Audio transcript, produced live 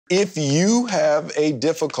If you have a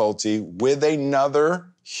difficulty with another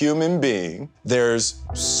human being, there's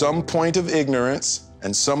some point of ignorance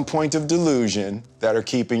and some point of delusion that are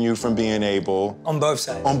keeping you from being able... On both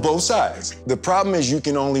sides. On both sides. The problem is you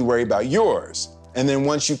can only worry about yours. And then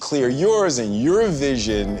once you clear yours and your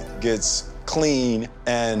vision gets clean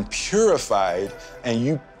and purified, and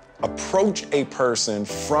you approach a person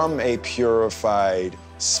from a purified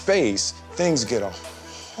space, things get a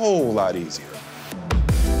whole lot easier.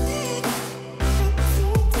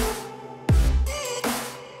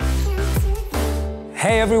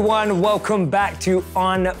 Hey everyone, welcome back to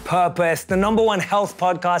On Purpose, the #1 health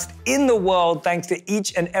podcast in the world, thanks to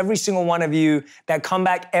each and every single one of you that come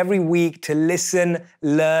back every week to listen,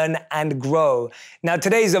 learn, and grow. Now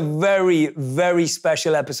today is a very, very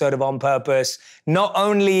special episode of On Purpose. Not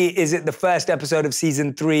only is it the first episode of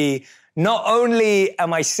season 3, not only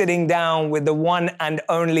am I sitting down with the one and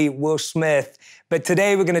only Will Smith, but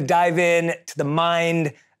today we're gonna dive in to the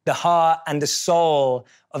mind, the heart, and the soul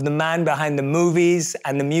of the man behind the movies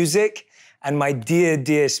and the music, and my dear,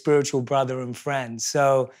 dear spiritual brother and friend.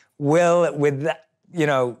 So, Will, with that,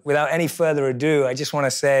 without any further ado, I just want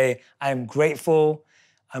to say I'm grateful,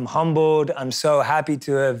 I'm humbled, I'm so happy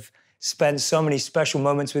to have spent so many special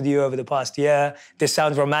moments with you over the past year. This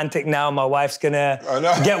sounds romantic now. My wife's gonna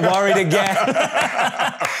get worried again.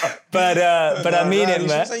 But I mean it,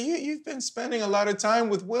 man. She's like, you've been spending a lot of time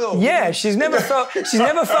with Will. Yeah, she's never felt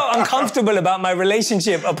uncomfortable about my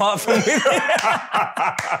relationship apart from with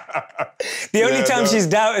The only time she's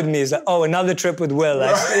doubted me is like, oh, another trip with Will.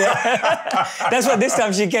 That's what this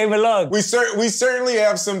time she came along. We certainly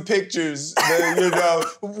have some pictures, that,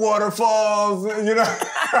 waterfalls,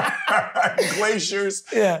 glaciers.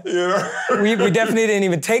 Yeah. We definitely didn't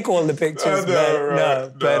even take all the pictures.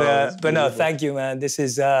 But no, thank you, man. This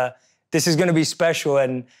is going to be special,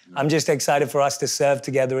 and I'm just excited for us to serve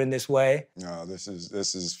together in this way. No, this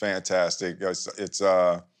is fantastic. It's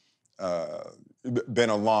been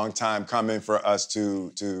a long time coming for us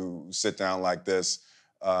to sit down like this.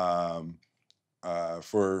 For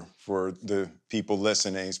the people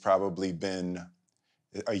listening, it's probably been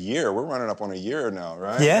a year. We're running up on a year now,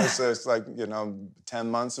 right? Yeah. It's like 10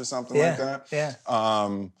 months or something like that. Yeah.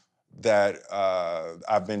 That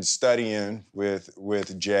I've been studying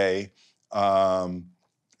with Jay. I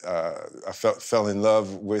fell in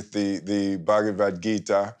love with the Bhagavad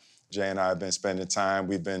Gita. Jay and I have been spending time.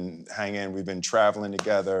 We've been hanging. We've been traveling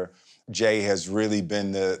together. Jay has really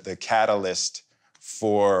been the catalyst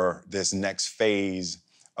for this next phase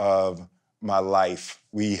of my life.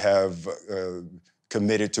 We have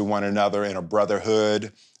committed to one another in a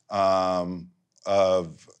brotherhood of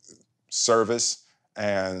service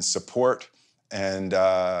and support, and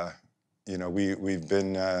we've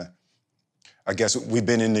been. I guess we've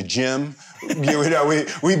been in the gym. We've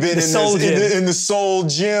been in the soul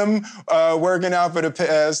gym, working out for the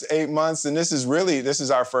past 8 months, and this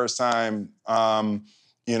is our first time,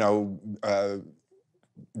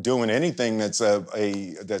 doing anything that's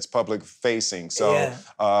public facing. So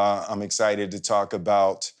I'm excited to talk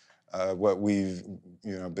about what we've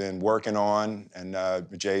been working on, and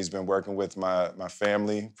Jay's been working with my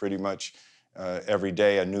family pretty much every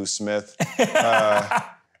day. A new Smith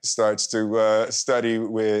starts to study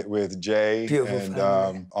with Jay. Beautiful. And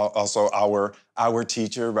also our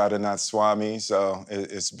teacher Radhanath Swami. So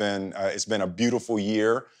it's been a beautiful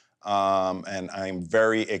year. And I'm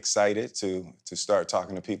very excited to start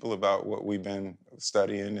talking to people about what we've been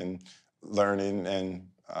studying and learning and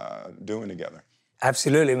doing together.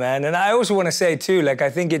 Absolutely, man. And I also want to say too, I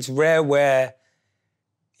think it's rare where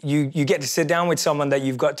you get to sit down with someone that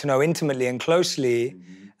you've got to know intimately and closely. Mm-hmm.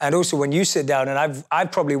 And also when you sit down, and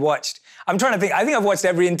I've probably watched, I'm trying to think, I think I've watched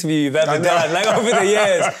every interview you've ever done, over the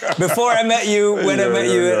years. Before I met you, when I met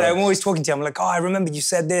you, I'm always talking to you. I'm like, oh, I remember you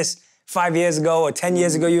said this 5 years ago or 10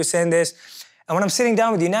 years ago you were saying this. And when I'm sitting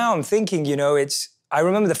down with you now, I'm thinking, I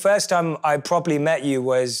remember the first time I properly met you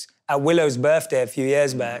was at Willow's birthday a few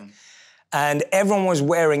years back. And everyone was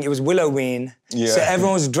wearing, it was Willoween. Yeah. So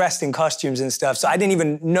everyone was dressed in costumes and stuff. So I didn't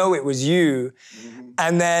even know it was you. Mm-hmm.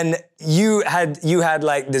 And then you had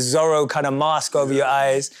like the Zorro kind of mask over your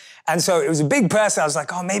eyes. And so it was a big person. I was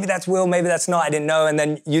like, oh, maybe that's Will, maybe that's not. I didn't know. And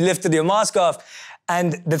then you lifted your mask off.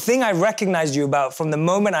 And the thing I recognized you about from the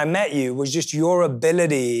moment I met you was just your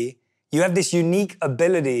ability. You have this unique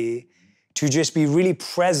ability to just be really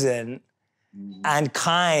present and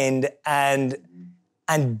kind and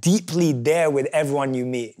deeply there with everyone you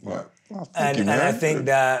meet. Well, thank you, man. And I think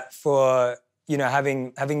that for,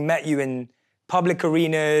 having met you in public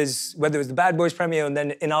arenas, whether it was the Bad Boys premiere and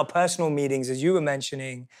then in our personal meetings, as you were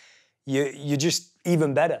mentioning, you're just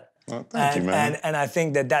even better. Well, thank you, man. And I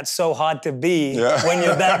think that that's so hard to be Yeah. when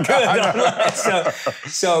you're that good.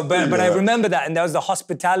 But I remember that, and that was the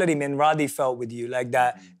hospitality Radhi felt with you, like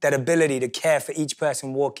that ability to care for each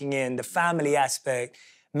person walking in, the family aspect,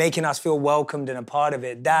 making us feel welcomed and a part of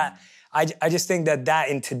it. That I just think that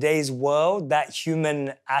in today's world, that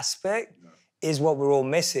human aspect is what we're all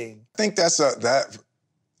missing. I think that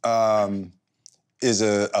is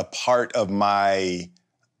a part of my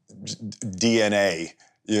DNA,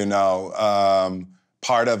 you know,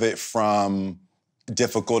 part of it from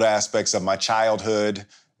difficult aspects of my childhood.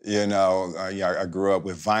 You know, I grew up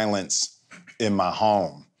with violence in my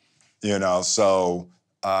home, you know, so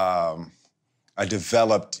I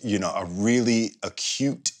developed, you know, a really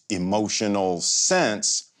acute emotional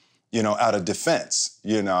sense, you know, out of defense.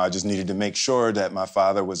 You know, I just needed to make sure that my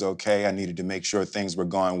father was okay. I needed to make sure things were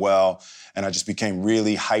going well. And I just became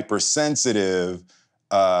really hypersensitive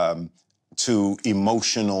to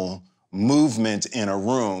emotional movement in a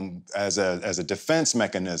room as a defense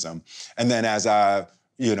mechanism. And then as I,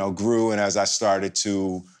 you know, grew and as I started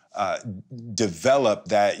to develop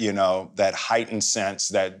that, you know, that heightened sense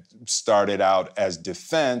that started out as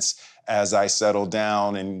defense, as I settled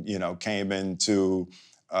down and, you know, came into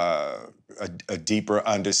a deeper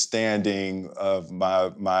understanding of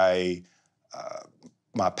my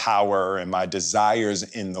power and my desires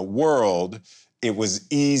in the world, it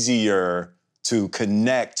was easier to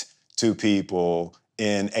connect to people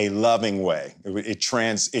in a loving way. It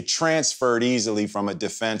transferred easily from a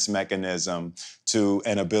defense mechanism to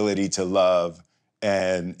an ability to love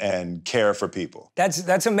and care for people.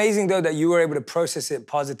 That's amazing, though, that you were able to process it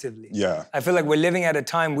positively. Yeah. I feel like we're living at a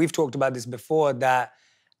time, we've talked about this before, that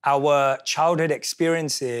our childhood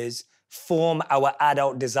experiences form our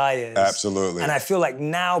adult desires. Absolutely. And I feel like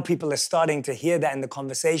now people are starting to hear that in the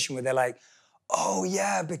conversation where they're like, oh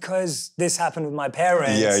yeah, because this happened with my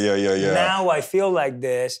parents. Yeah. Now I feel like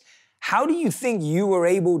this. How do you think you were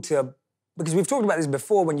able to, because we've talked about this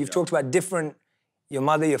before when you've talked about your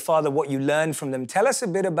mother, your father, what you learned from them. Tell us a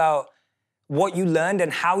bit about what you learned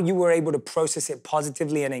and how you were able to process it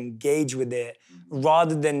positively and engage with it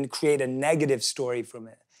rather than create a negative story from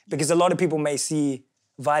it. Because a lot of people may see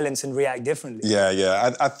violence and react differently.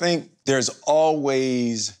 Yeah. I think there's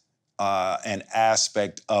always an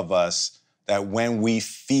aspect of us that when we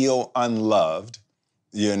feel unloved,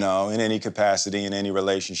 you know, in any capacity, in any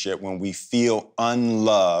relationship, when we feel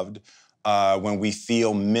unloved, when we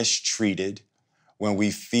feel mistreated, when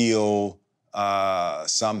we feel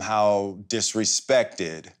somehow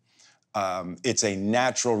disrespected, it's a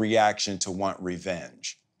natural reaction to want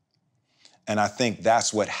revenge. And I think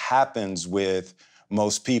that's what happens with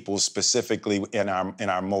most people, specifically in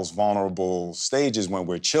our most vulnerable stages when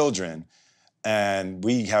we're children, and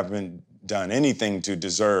we haven't done anything to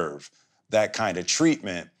deserve that kind of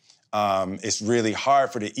treatment. It's really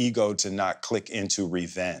hard for the ego to not click into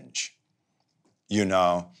revenge, you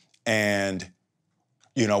know? And,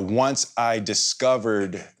 you know, once I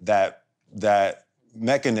discovered that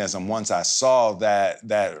mechanism, once I saw that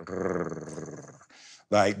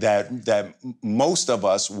most of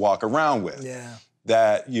us walk around with,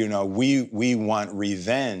 that, you know, we want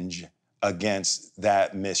revenge against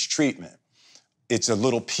that mistreatment. It's a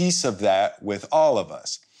little piece of that with all of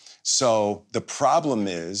us. So the problem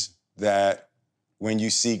is that when you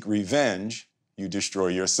seek revenge, you destroy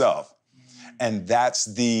yourself. And that's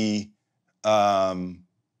the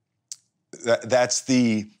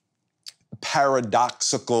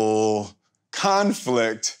paradoxical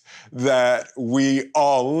conflict that we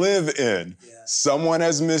all live in. Yeah. Someone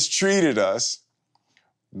has mistreated us.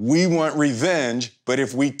 We want revenge, but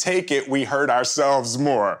if we take it, we hurt ourselves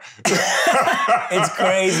more. It's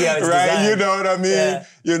crazy how it's right? designed. You know what I mean? Yeah.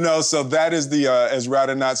 You know, so that is the, as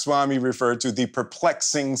Radhanath Swami referred to, the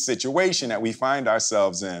perplexing situation that we find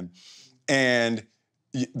ourselves in. And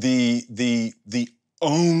the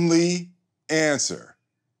only answer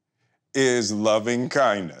is loving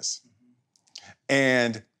kindness.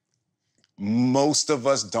 And most of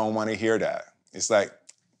us don't want to hear that. It's like,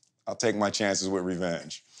 I'll take my chances with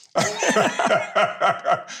revenge. I'm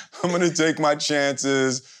gonna take my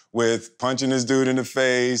chances with punching this dude in the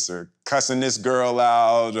face or cussing this girl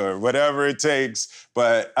out or whatever it takes,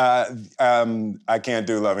 but I can't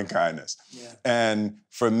do loving kindness. Yeah. And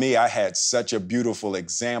for me, I had such a beautiful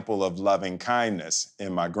example of loving kindness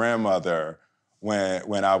in my grandmother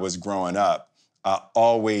when I was growing up. I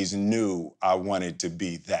always knew I wanted to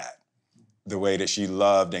be that, the way that she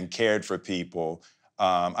loved and cared for people.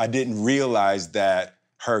 I didn't realize that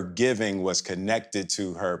her giving was connected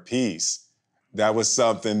to her peace. That was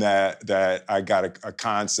something that I got a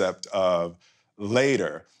concept of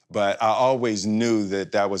later. But I always knew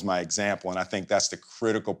that that was my example, and I think that's the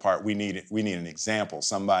critical part. We need an example.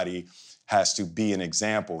 Somebody has to be an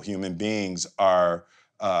example. Human beings are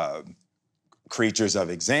creatures of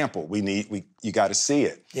example. You got to see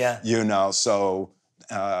it. Yeah. You know, so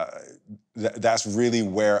that's really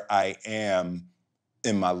where I am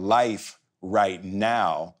in my life right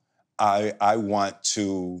now. I want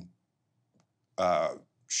to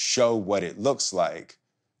show what it looks like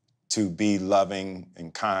to be loving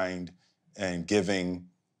and kind and giving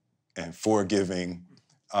and forgiving.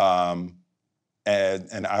 And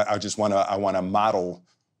I just want to model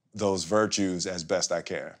those virtues as best I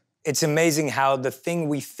can. It's amazing how the thing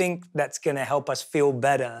we think that's gonna help us feel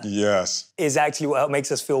better Yes. is actually what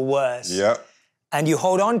makes us feel worse. Yep. And you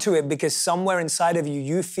hold on to it because somewhere inside of you,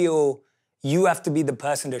 you feel you have to be the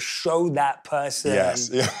person to show that person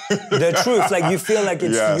the truth. Like you feel like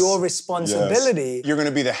it's your responsibility. Yes. You're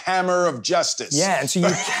gonna be the hammer of justice. Yeah, and so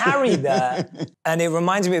you carry that. And it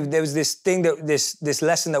reminds me of, there was this thing that, this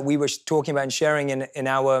lesson that we were talking about and sharing in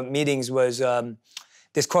our meetings was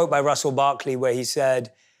this quote by Russell Barkley where he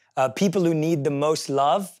said, people who need the most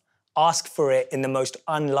love ask for it in the most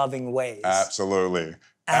unloving ways. Absolutely.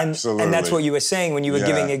 And that's what you were saying when you were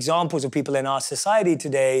giving examples of people in our society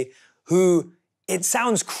today who, it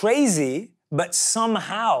sounds crazy, but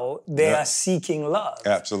somehow they are seeking love.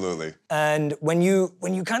 Absolutely. And when you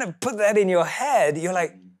kind of put that in your head, you're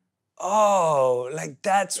like, oh, like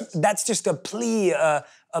that's just a plea, a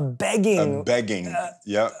begging. A begging,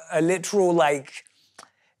 a literal, like,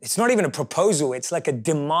 it's not even a proposal, it's like a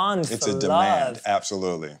demand for love. It's a demand,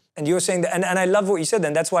 absolutely. And you were saying that, and I love what you said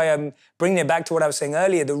then. That's why I'm bringing it back to what I was saying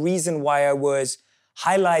earlier. The reason why I was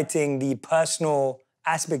highlighting the personal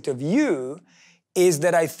aspect of you is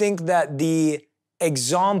that I think that the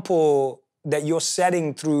example that you're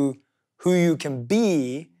setting through who you can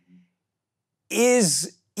be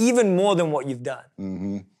is even more than what you've done.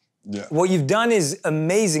 Mm-hmm. Yeah. What you've done is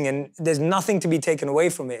amazing and there's nothing to be taken away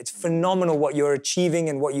from it. It's phenomenal what you're achieving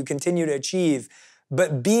and what you continue to achieve.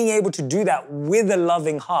 But being able to do that with a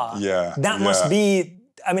loving heart, that must be,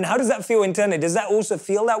 I mean, how does that feel internally? Does that also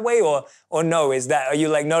feel that way or no? Are you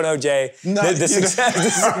like, no, Jay, no, the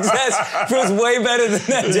success feels way better than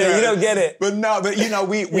that, Jay. You don't get it. But you know,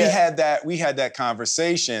 we had that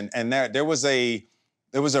conversation and there was a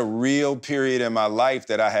real period in my life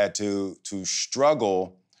that I had to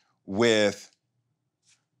struggle with.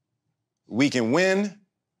 We can win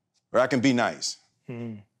or I can be nice.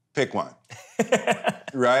 Pick one,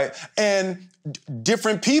 right? And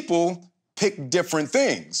different people pick different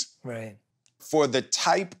things. Right. For the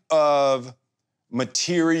type of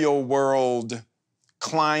material world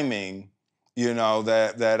climbing, you know,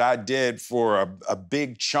 that I did for a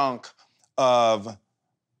big chunk of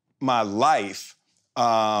my life,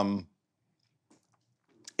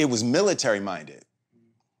 it was military-minded.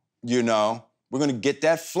 You know, we're gonna get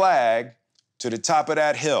that flag to the top of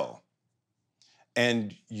that hill,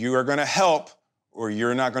 and you are gonna help or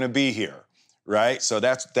you're not gonna be here, right? So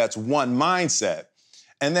that's one mindset.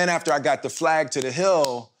 And then after I got the flag to the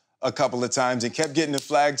hill a couple of times and kept getting the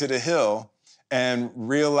flag to the hill and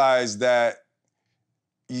realized that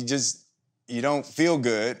you don't feel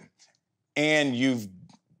good and you've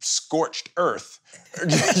scorched earth,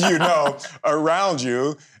 you know, around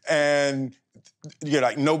you, and you're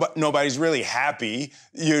like, nobody's really happy,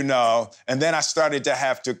 you know. And then I started to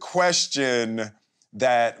have to question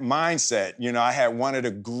that mindset. You know, I had one of the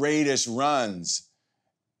greatest runs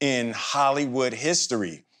in Hollywood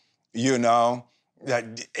history, you know,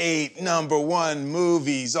 like 8 #1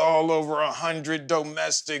 movies, all over 100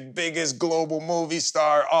 domestic, biggest global movie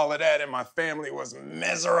star, all of that, and my family was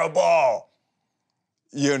miserable,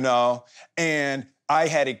 you know. And I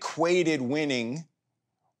had equated winning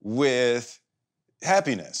with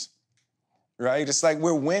happiness, right? It's like,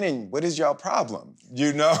 we're winning. What is y'all problem?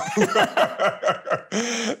 You know?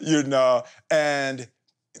 You know? And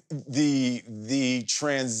the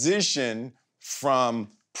transition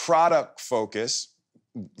from product focus,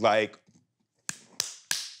 like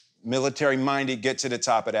military-minded, get to the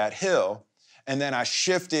top of that hill, and then I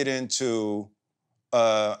shifted into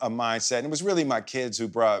a mindset, and it was really my kids who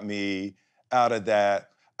brought me out of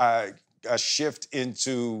that. A shift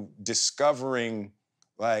into discovering,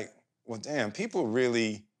 like, well, damn, people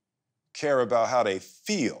really care about how they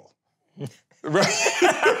feel, right?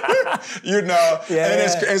 You know,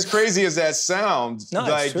 as crazy as that sounds,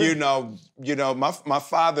 like, you know, my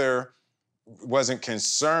father wasn't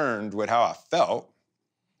concerned with how I felt.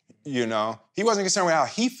 You know, he wasn't concerned with how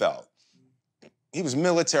he felt. He was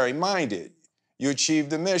military-minded. You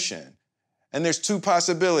achieved the mission. And there's 2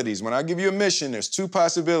 possibilities. When I give you a mission, there's 2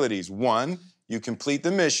 possibilities. 1, you complete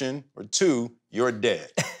the mission, or 2, you're dead.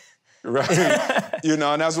 Right? You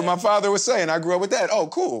know, and that's what my father was saying. I grew up with that. Oh,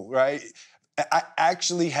 cool, right? I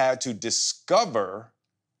actually had to discover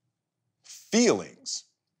feelings,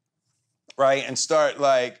 right? And start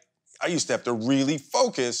like, I used to have to really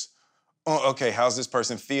focus on, okay, how's this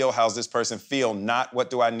person feel? How's this person feel? Not what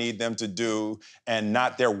do I need them to do, and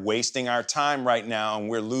not they're wasting our time right now and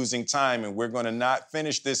we're losing time and we're gonna not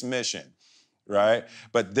finish this mission, right?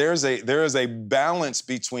 But there is a balance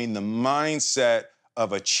between the mindset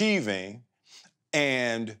of achieving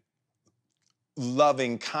and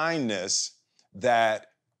loving kindness that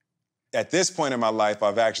at this point in my life,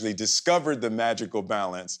 I've actually discovered the magical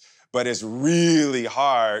balance, but it's really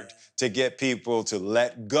hard to get people to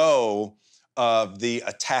let go of the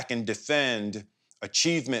attack and defend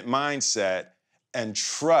achievement mindset and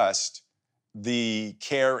trust the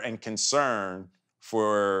care and concern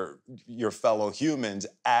for your fellow humans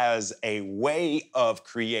as a way of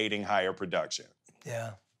creating higher production.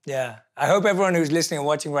 Yeah, yeah. I hope everyone who's listening and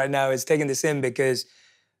watching right now is taking this in, because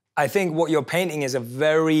I think what you're painting is a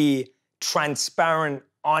very transparent,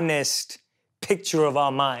 honest picture of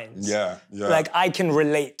our minds. Yeah, yeah. Like, I can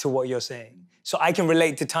relate to what you're saying. So I can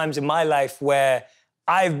relate to times in my life where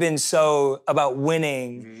I've been so about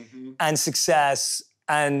winning and success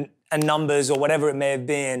and numbers or whatever it may have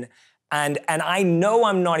been. And I know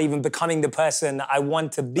I'm not even becoming the person I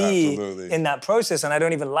want to be in that process, and I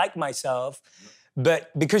don't even like myself.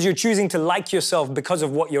 But because you're choosing to like yourself because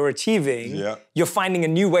of what you're achieving, you're finding a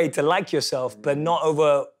new way to like yourself, but not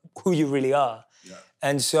over who you really are. Yeah.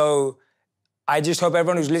 And so I just hope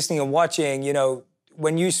everyone who's listening and watching, you know,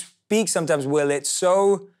 when you speak sometimes, Will, it's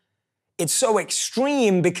so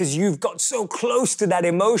extreme because you've got so close to that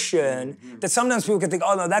emotion that sometimes people can think,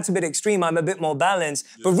 oh no, that's a bit extreme, I'm a bit more balanced.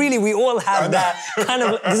 Yeah. But really we all have that kind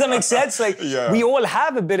of, does that make sense? Like, we all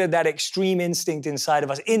have a bit of that extreme instinct inside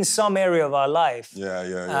of us in some area of our life.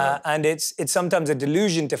 And it's sometimes a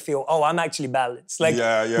delusion to feel, oh, I'm actually balanced. Like,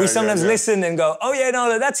 we sometimes listen and go, oh yeah,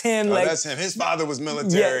 no, that's him. Oh, like, that's him, his father was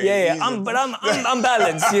military. I'm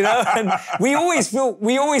balanced, you know? And we always feel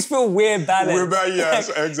we're balanced. Yes,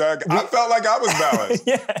 exactly. I felt like I was balanced.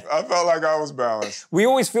 I felt like I was balanced. We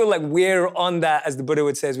always feel like we're on that, as the Buddha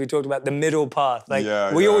would say, as we talked about, the middle path. Like,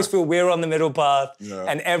 we always feel we're on the middle path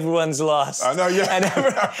and everyone's lost. I know, And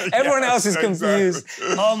everyone else is confused.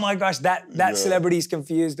 Oh my gosh, that celebrity's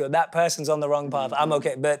confused, or that person's on the wrong path. I'm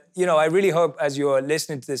okay. But, you know, I really hope as you're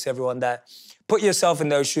listening to this, everyone, that put yourself in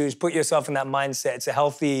those shoes, put yourself in that mindset. It's a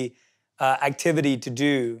healthy activity to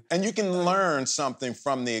do. And you can learn something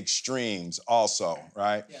from the extremes also,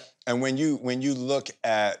 right? Yeah. And when you look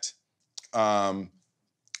at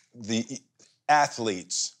the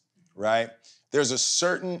athletes, right? There's a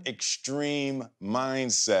certain extreme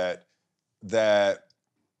mindset that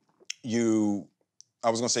I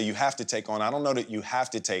was gonna say you have to take on. I don't know that you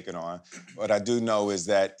have to take it on. What I do know is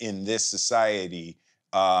that in this society,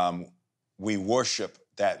 we worship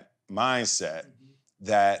that mindset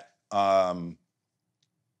that,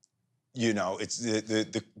 you know, it's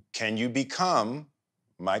the can you become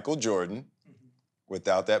Michael Jordan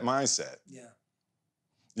without that mindset? Yeah.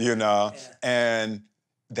 You know, and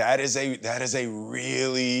that is a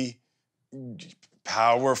really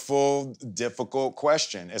powerful, difficult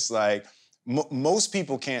question. It's like most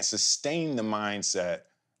people can't sustain the mindset.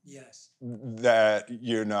 Yes. That,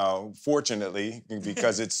 you know, fortunately,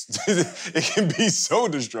 because it can be so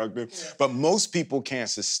destructive, but most people can't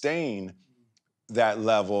sustain that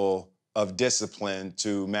level of discipline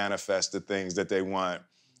to manifest the things that they want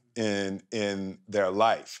in their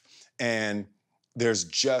life. And there's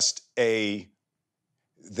a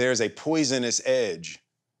poisonous edge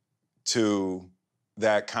to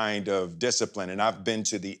that kind of discipline. And I've been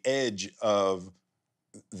to the edge of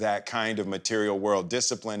that kind of material world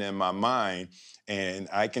discipline in my mind. And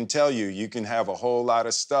I can tell you, you can have a whole lot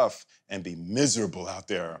of stuff and be miserable out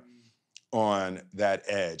there on that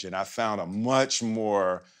edge. And I found a much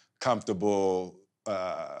more comfortable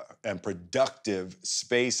and productive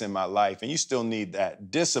space in my life. And you still need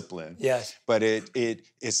that discipline. Yes. But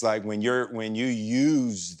it's like when you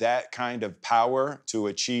use that kind of power to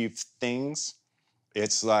achieve things,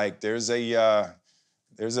 it's like there's a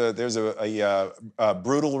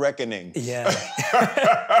brutal reckoning. Yeah.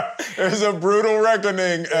 There's a brutal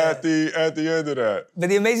reckoning at the end of that. But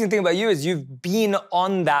the amazing thing about you is you've been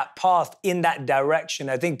on that path in that direction.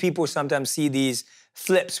 I think people sometimes see these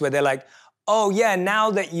flips where they're like, oh yeah, now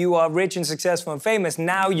that you are rich and successful and famous,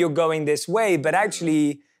 now you're going this way. But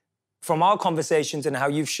actually, from our conversations and how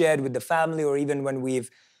you've shared with the family, or even when we've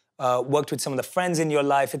worked with some of the friends in your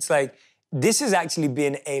life, it's like, this has actually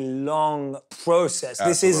been a long process.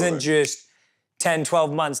 Absolutely. This isn't just 10,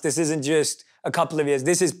 12 months. This isn't just a couple of years.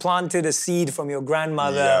 This has planted a seed from your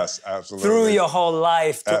grandmother Yes, absolutely. through your whole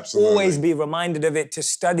life to Absolutely. always be reminded of it, to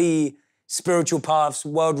study spiritual paths,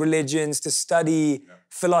 world religions, to study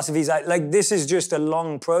philosophies. Like, this is just a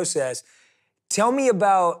long process. Tell me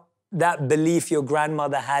about that belief your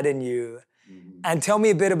grandmother had in you, and tell me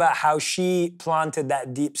a bit about how she planted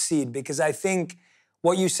that deep seed, because I think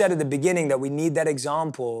what you said at the beginning, that we need that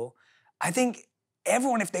example, I think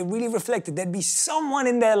everyone, if they really reflected, there'd be someone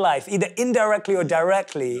in their life, either indirectly or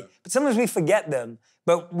directly, but sometimes we forget them.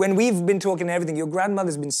 But when we've been talking and everything, your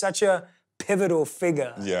grandmother's been such a pivotal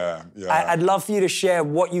figure. Yeah, yeah. I'd love for you to share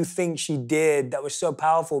what you think she did that was so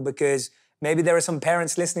powerful, because maybe there are some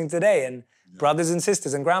parents listening today, and brothers and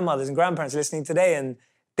sisters and grandmothers and grandparents listening today, and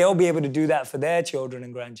they'll be able to do that for their children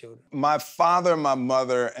and grandchildren. My father, my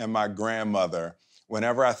mother, and my grandmother,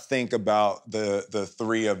 whenever I think about the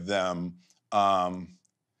three of them,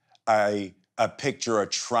 I picture a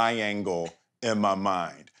triangle in my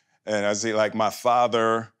mind. And I see, like, my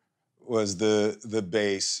father was the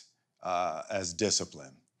base as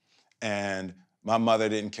discipline. And my mother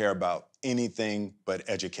didn't care about anything but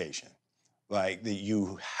education. Like, that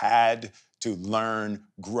you had to learn,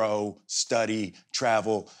 grow, study,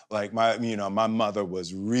 travel. Like, my mother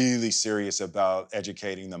was really serious about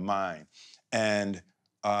educating the mind. And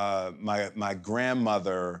my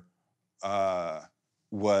grandmother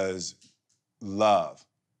was love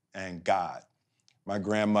and God. My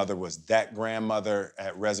grandmother was that grandmother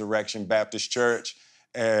at Resurrection Baptist Church,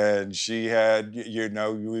 and she had, we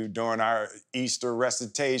were doing our Easter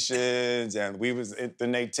recitations, and we was at the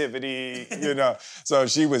nativity, So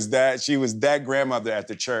she was that grandmother at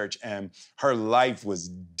the church, and her life was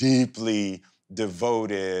deeply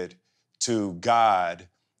devoted to God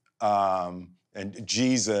and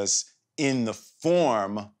Jesus in the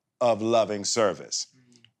form of loving service,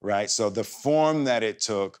 right? So the form that it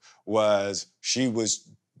took was she was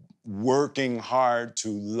working hard to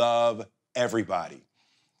love everybody.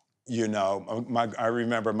 I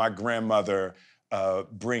remember my grandmother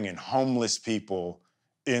bringing homeless people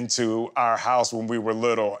into our house when we were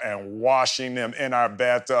little and washing them in our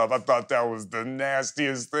bathtub. I thought that was the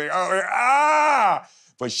nastiest thing. I was like, ah!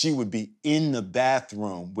 But she would be in the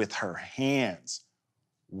bathroom with her hands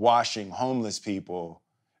washing homeless people,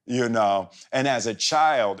 And as a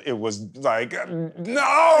child, it was like,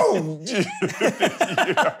 no!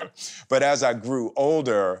 But as I grew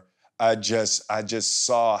older, I just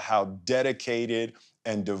saw how dedicated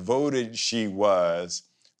and devoted she was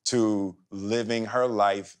to living her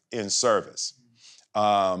life in service.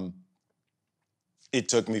 It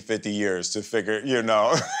took me 50 years to figure,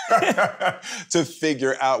 to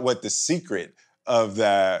figure out what the secret of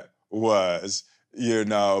that was,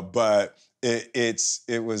 but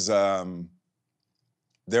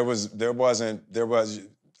there was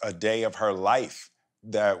a day of her life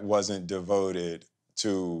that wasn't devoted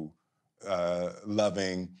to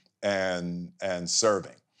loving and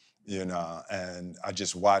serving, and I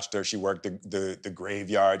just watched her. She worked the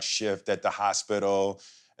graveyard shift at the hospital,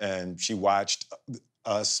 and she watched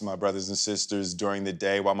us, my brothers and sisters, during the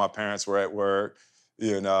day while my parents were at work,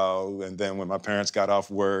 and then when my parents got off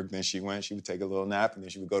work, then she would take a little nap, and then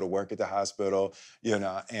she would go to work at the hospital,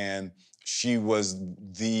 and she was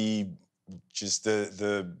the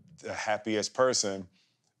happiest person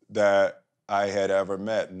that I had ever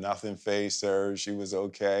met. Nothing fazed her. She was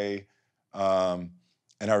okay. And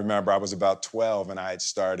I remember I was about 12 and I had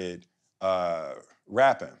started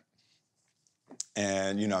rapping.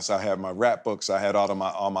 And, so I had my rap books. I had all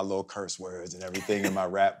my little curse words and everything in my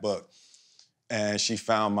rap book. And she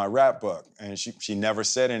found my rap book, and she never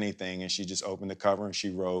said anything, and she just opened the cover and she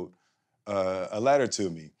wrote a letter to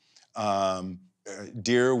me.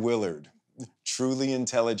 Dear Willard, truly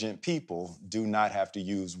intelligent people do not have to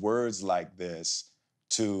use words like this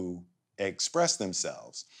to express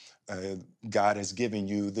themselves. God has given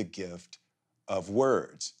you the gift of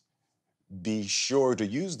words. Be sure to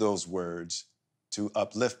use those words to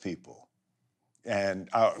uplift people. And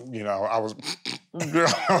I was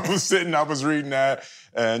sitting, I was reading that,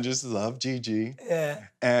 and just love Gigi. Yeah.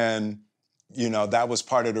 And that was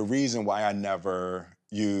part of the reason why I never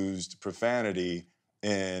used profanity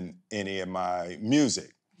in any of my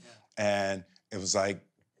music. Yeah. And it was like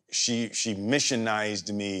she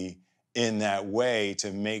missionized me in that way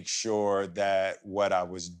to make sure that what I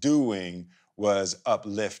was doing was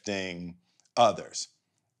uplifting others,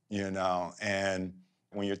 and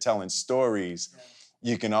when you're telling stories,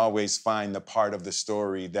 you can always find the part of the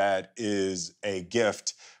story that is a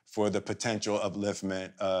gift for the potential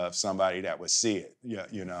upliftment of somebody that would see it.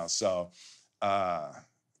 So,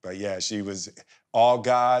 but yeah, she was all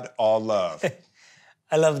God, all love.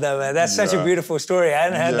 I love that, man. That's such a beautiful story. I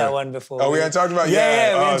hadn't heard that one before. Oh, we hadn't talked about we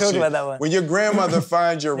hadn't talked about that one. When your grandmother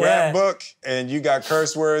finds your rap book and you got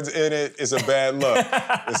curse words in it, it's a bad look.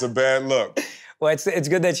 It's a bad look. Well, it's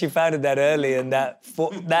good that she found it that early and that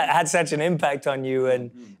had such an impact on you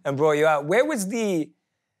and brought you out. Where was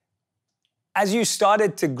as you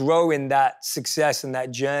started to grow in that success and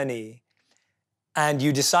that journey, and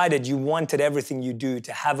you decided you wanted everything you do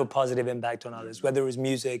to have a positive impact on others, whether it was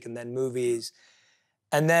music and then movies,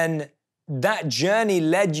 and then that journey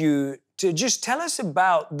led you to just tell us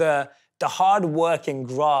about the hard work and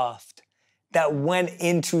graft that went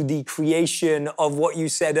into the creation of what you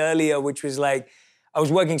said earlier, which was like, I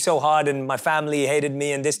was working so hard and my family hated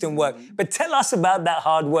me and this didn't work. But tell us about that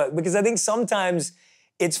hard work, because I think sometimes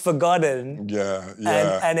it's forgotten.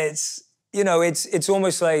 Yeah. And it's, it's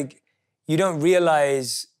almost like you don't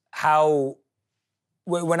realize how,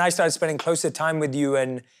 when I started spending closer time with you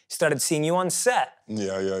and started seeing you on set.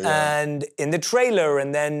 And in the trailer,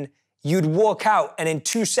 and then you'd walk out and in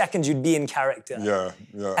 2 seconds you'd be in character.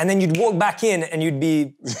 And then you'd walk back in and you'd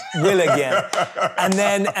be Will again. and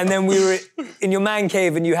then we were in your man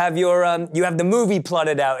cave and you have the movie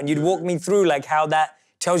plotted out and you'd walk me through like how that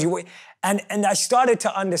tells you what, and I started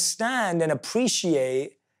to understand and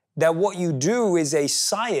appreciate that what you do is a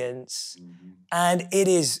science and it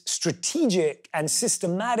is strategic and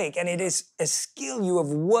systematic and it is a skill you have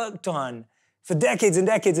worked on for decades and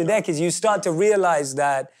decades and decades. You start to realize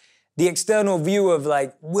that the external view of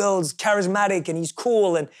like, Will's charismatic and he's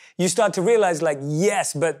cool, and you start to realize like,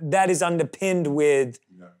 yes, but that is underpinned with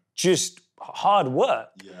just hard work.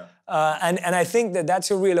 And I think that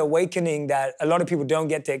that's a real awakening that a lot of people don't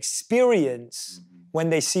get to experience when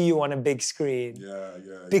they see you on a big screen.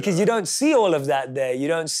 Because you don't see all of that there. You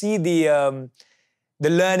don't see the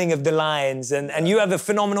learning of the lines, and you have a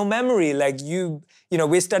phenomenal memory. Like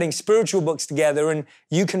we're studying spiritual books together, and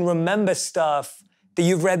you can remember stuff that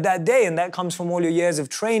you've read that day, and that comes from all your years of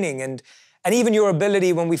training. And even your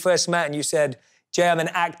ability when we first met, and you said, Jay, I'm an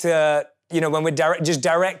actor, when we're just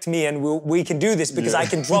direct me and we can do this because I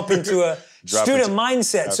can drop into a student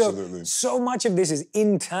mindset. Absolutely. So much of this is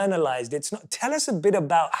internalized. It's not. Tell us a bit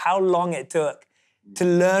about how long it took to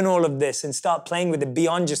learn all of this and start playing with it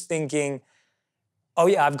beyond just thinking, oh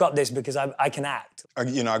yeah, I've got this because I can act. I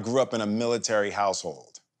grew up in a military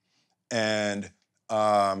household, and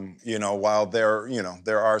while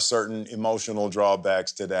there are certain emotional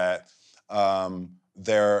drawbacks to that,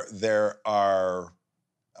 there are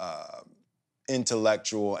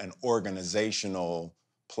intellectual and organizational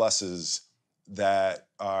pluses that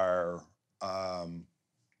are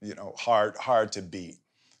hard to beat.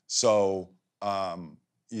 So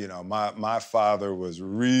my father was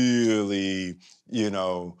really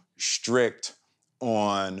strict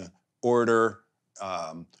on order,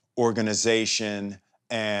 organization,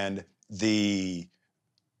 and the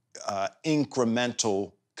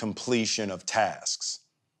incremental completion of tasks.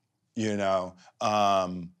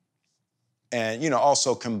 And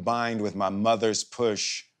also combined with my mother's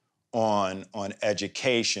push on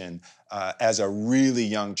education. As a really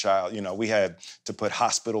young child, we had to put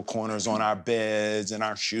hospital corners on our beds and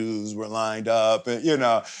our shoes were lined up,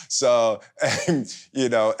 and so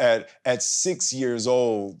at 6 years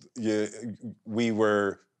old, we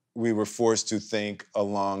were forced to think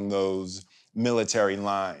along those military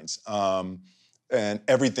lines, and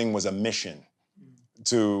everything was a mission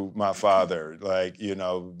to my father. Like,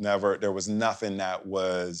 there was nothing that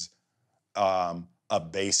was a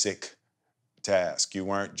basic task. You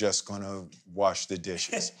weren't just gonna wash the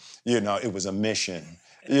dishes. It was a mission,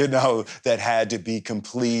 that had to be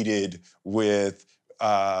completed with,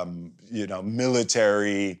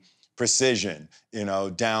 military precision,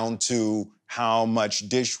 down to how much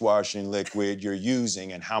dishwashing liquid you're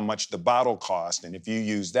using and how much the bottle costs. And if you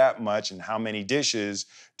use that much, and how many dishes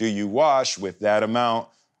do you wash with that amount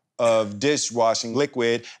of dishwashing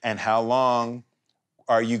liquid, and how long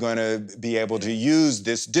are you going to be able to use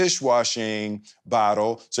this dishwashing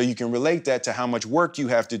bottle, so you can relate that to how much work you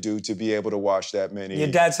have to do to be able to wash that many.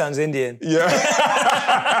 Your dad sounds Indian. Yeah.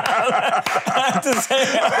 I have to say,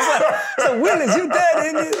 so Will, is your dad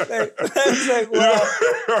Indian? It's like, wow.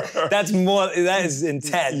 That is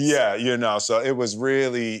intense. Yeah, so it was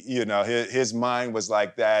really, his mind was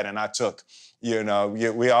like that, and I took,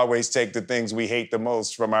 we always take the things we hate the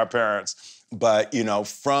most from our parents. But,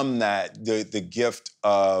 from that, the gift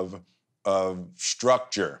of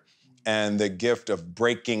structure and the gift of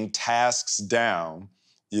breaking tasks down,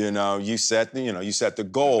 you set the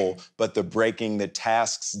goal, but the breaking the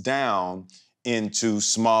tasks down into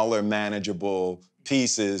smaller, manageable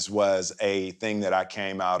pieces was a thing that I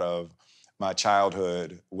came out of my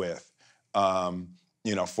childhood with.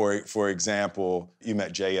 You know, for example, you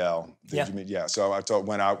met JL. Yeah. You meet, yeah. So I told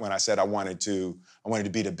when I said I wanted to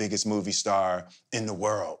be the biggest movie star in the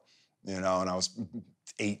world, you know, and I was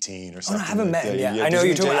 18 or something. Oh, no, I haven't met him yet. Yeah, I know did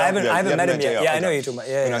you're talking about. I haven't met him yet. JL? Yeah, I Okay. know you're talking about.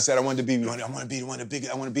 Yeah. And I said I want to be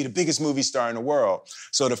the biggest movie star in the world.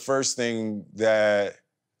 So the first thing that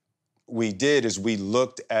we did is we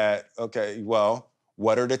looked at, okay, well,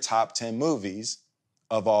 what are the top 10 movies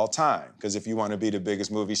of all time? Because if you want to be the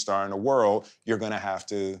biggest movie star in the world, you're going to have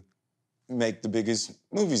to make the biggest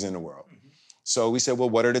movies in the world. Mm-hmm. So we said, well,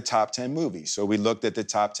 what are the top 10 movies? So we looked at the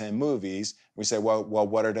top 10 movies. We said, well,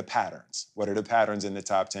 what are the patterns? What are the patterns in the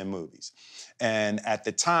top 10 movies? And at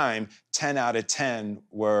the time, 10 out of 10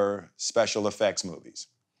 were special effects movies.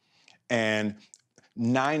 And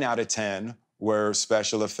 9 out of 10 were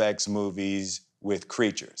special effects movies with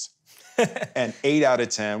creatures. And 8 out of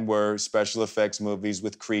 10 were special effects movies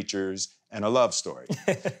with creatures and a love story.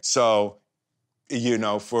 So, you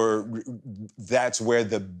know, that's where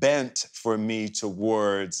the bent for me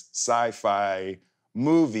towards sci-fi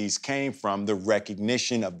movies came from, the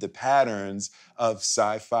recognition of the patterns of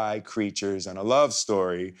sci-fi creatures and a love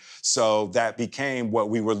story. So that became what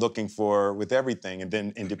we were looking for with everything. And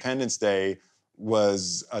then Independence Day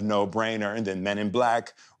was a no-brainer, and then Men in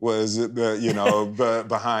Black was, you know,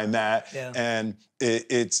 behind that. Yeah. And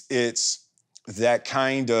it's that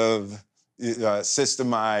kind of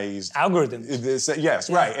systemized algorithm. Yes, yeah.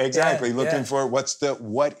 Right, exactly. Yeah. Looking for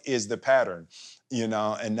what is the pattern, you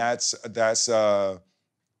know, and that's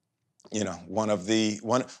you know, one of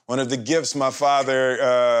the gifts my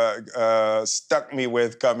father stuck me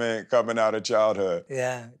with coming out of childhood.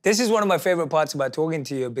 Yeah, this is one of my favorite parts about talking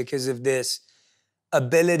to you because of this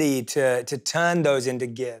ability to turn those into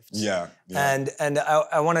gifts. Yeah. And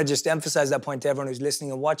I want to just emphasize that point to everyone who's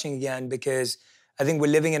listening and watching again, because I think we're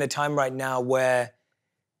living in a time right now where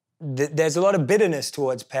there's a lot of bitterness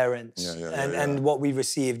towards parents and what we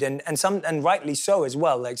received, and rightly so as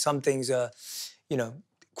well. Like some things are, you know,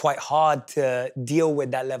 quite hard to deal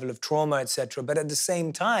with that level of trauma, etc. But at the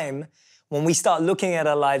same time, when we start looking at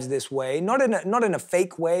our lives this way, not in a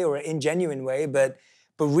fake way or an ingenuine way, but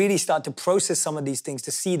really start to process some of these things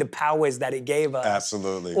to see the powers that it gave us.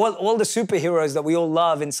 Absolutely. All the superheroes that we all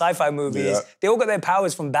love in sci-fi movies, they all got their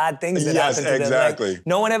powers from bad things that happened to them. Exactly. Like,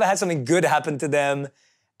 no one ever had something good happen to them.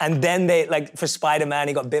 And then they, like for Spider-Man,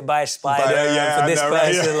 he got bit by a spider. For this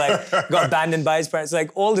person, like got abandoned by his parents.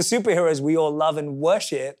 Like all the superheroes we all love and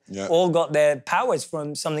worship all got their powers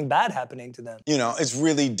from something bad happening to them. You know, it's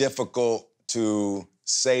really difficult to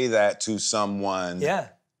say that to someone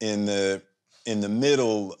in the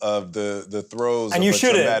middle of the throes of a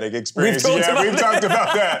traumatic experience. We've talked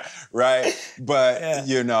about that, right? But,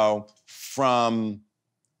 you know, from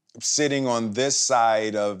sitting on this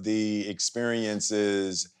side of the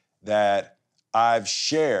experiences that I've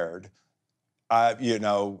shared, you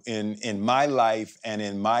know, in my life and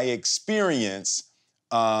in my experience,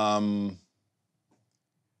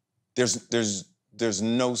 there's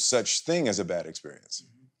no such thing as a bad experience,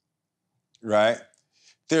 right?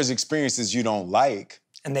 There's experiences you don't like.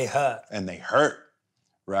 And they hurt.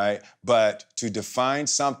 Right? But to define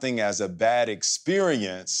something as a bad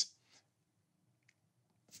experience,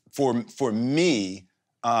 for me,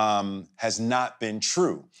 has not been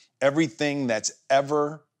true. Everything that's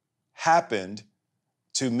ever happened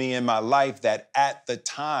to me in my life that at the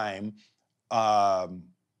time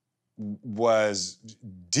was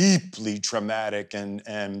deeply traumatic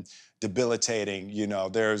and debilitating. You know,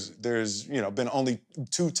 there's you know, been only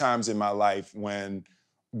 2 times in my life when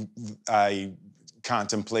I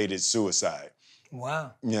contemplated suicide.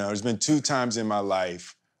 Wow. You know, there's been 2 times in my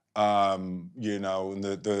life. You know, and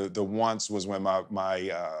the once was when my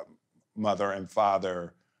mother and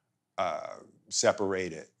father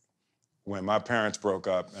separated, when my parents broke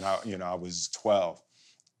up, and I was 12,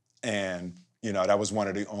 and you know, that was one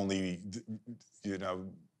of the only, you know,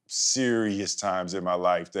 serious times in my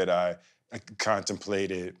life that I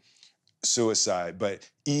contemplated suicide. But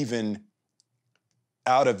even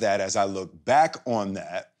out of that, as I look back on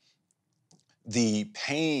that, the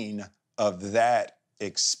pain of that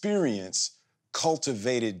experience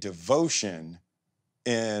cultivated devotion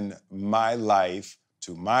in my life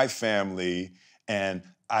to my family, and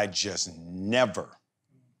I just never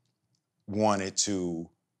wanted to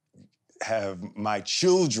have my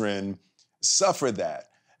children suffer that.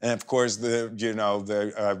 And of course, I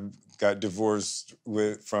got divorced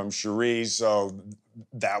from Cherie, so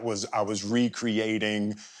I was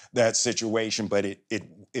recreating that situation, but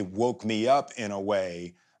it woke me up in a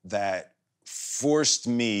way that forced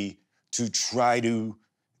me to try to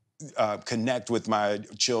connect with my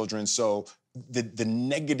children. So the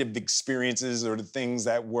negative experiences or the things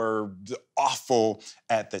that were awful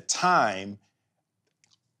at the time,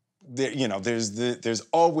 there's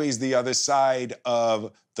always the other side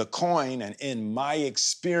of the coin. And in my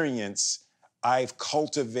experience, I've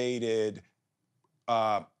cultivated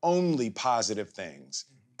only positive things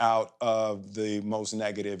out of the most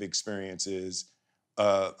negative experiences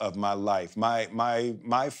of my life.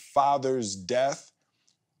 My father's death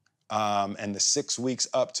and the 6 weeks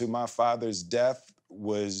up to my father's death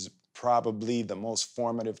was probably the most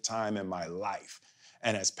formative time in my life.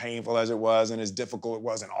 And as painful as it was and as difficult it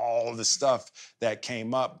was and all the stuff that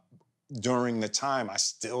came up during the time,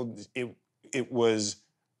 it was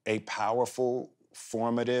a powerful,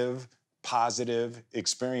 formative, positive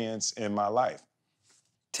experience in my life.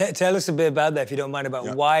 Tell us a bit about that, if you don't mind,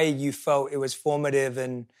 about why you felt it was formative.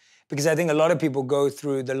 And because I think a lot of people go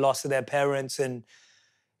through the loss of their parents, and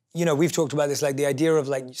we've talked about this, like the idea of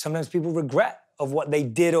like sometimes people regret of what they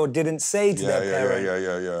did or didn't say to their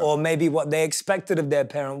parent, or maybe what they expected of their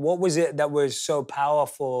parent. What was it that was so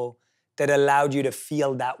powerful that allowed you to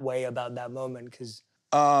feel that way about that moment? Because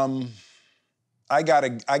I got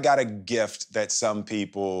a gift that some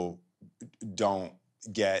people don't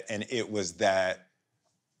get, and it was that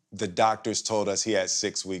the doctors told us he had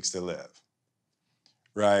 6 weeks to live,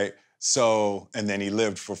 right? So, and then he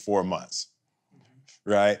lived for 4 months,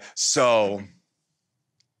 right? So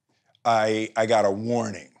I got a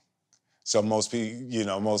warning. So most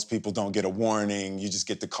people don't get a warning. You just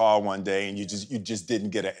get the call one day, and you just didn't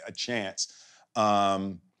get a chance.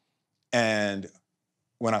 And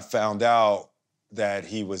when I found out that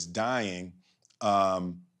he was dying,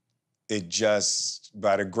 it just,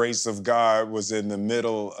 by the grace of God, was in the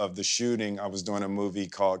middle of the shooting. I was doing a movie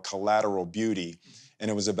called Collateral Beauty,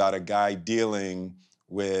 and it was about a guy dealing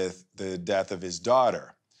with the death of his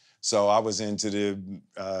daughter. So I was into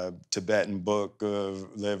the Tibetan book of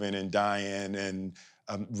living and dying, and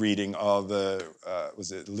reading all the,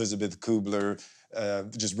 was it Elizabeth Kubler,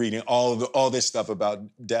 just reading all this stuff about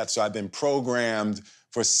death. So I've been programmed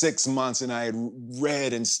for 6 months, and I had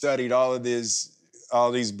read and studied all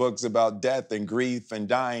these books about death and grief and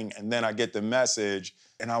dying, and then I get the message,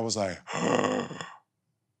 and I was like,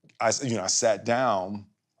 I sat down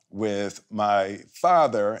with my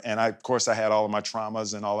father, and of course I had all of my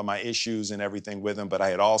traumas and all of my issues and everything with him, but I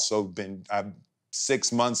had also I've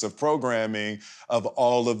 6 months of programming of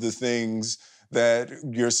all of the things that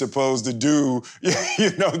you're supposed to do,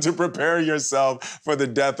 to prepare yourself for the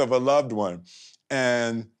death of a loved one.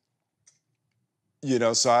 And,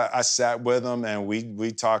 so I sat with him, and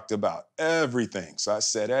we talked about everything. So I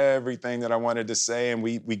said everything that I wanted to say, and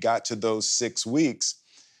we got to those 6 weeks.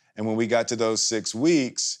 And when we got to those 6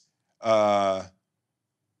 weeks,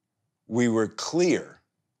 we were clear.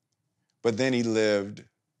 But then he lived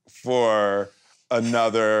for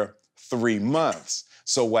another 3 months.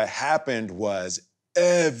 So what happened was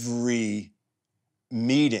every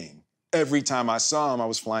meeting, every time I saw him, I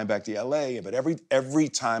was flying back to LA, but every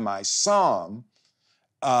time I saw him,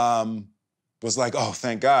 was like, oh,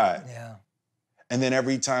 thank God. Yeah. And then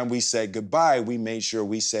every time we said goodbye, we made sure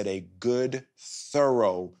we said a good,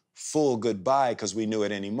 thorough, full goodbye, because we knew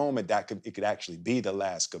at any moment it could actually be the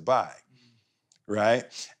last goodbye, right?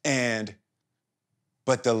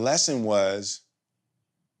 But the lesson was,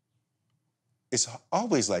 it's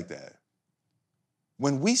always like that.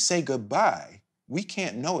 When we say goodbye, we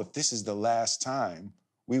can't know if this is the last time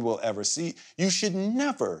we will ever see. You should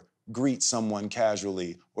never greet someone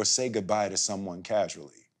casually or say goodbye to someone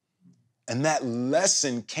casually. And that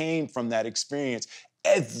lesson came from that experience.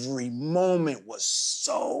 Every moment was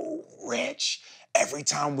so rich. Every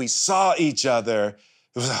time we saw each other,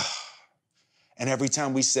 it was, and every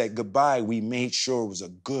time we said goodbye, we made sure it was a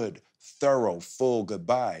good, thorough, full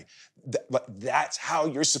goodbye. But that's how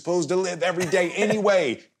you're supposed to live every day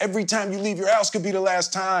anyway. Every time you leave your house could be the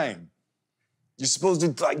last time. You're supposed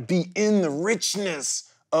to be in the richness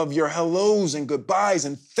of your hellos and goodbyes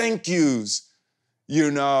and thank yous,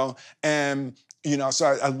 And, so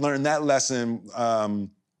I learned that lesson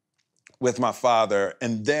with my father.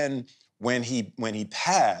 And then when he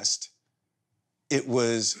passed, it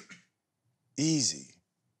was easy.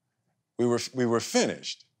 We were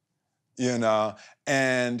finished,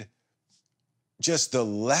 and just the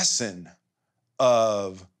lesson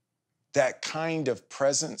of that kind of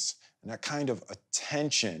presence and that kind of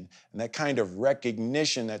attention and that kind of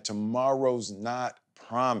recognition that tomorrow's not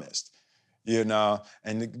promised,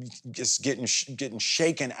 and just getting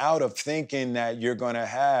shaken out of thinking that you're going to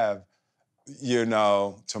have,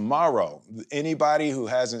 tomorrow. Anybody who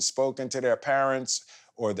hasn't spoken to their parents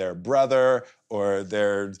or their brother or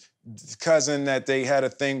their cousin that they had a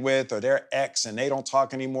thing with or their ex and they don't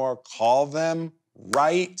talk anymore, call them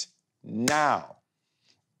right now.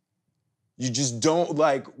 You just don't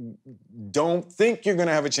think you're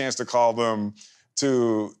gonna have a chance to call them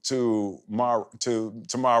tomorrow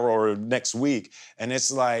or next week. And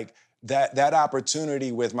it's like that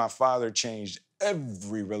opportunity with my father changed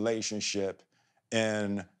every relationship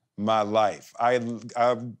in my life.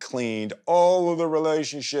 I've cleaned all of the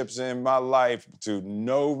relationships in my life to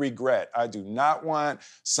no regret. I do not want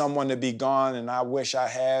someone to be gone and I wish I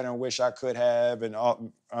had and wish I could have, and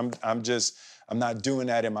I'm not doing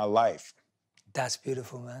that in my life. That's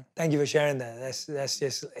beautiful, man. Thank you for sharing that. That's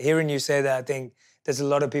just, hearing you say that, I think there's a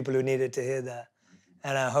lot of people who needed to hear that.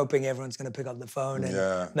 And I'm hoping everyone's going to pick up the phone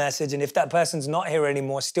and message. And if that person's not here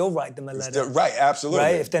anymore, still write them a letter. Right, absolutely.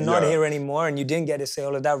 Right? If they're not here anymore and you didn't get to say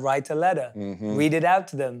all of that, write a letter. Read it out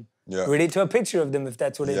to them. Read it to a picture of them if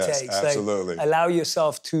that's what it takes. Absolutely. Like, allow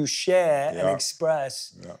yourself to share and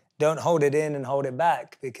express. Don't hold it in and hold it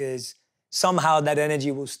back, because somehow that energy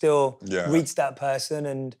will still reach that person,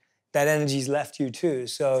 and that energy's left you too.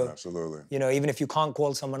 So, absolutely. You know, even if you can't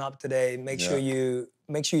call someone up today, make sure you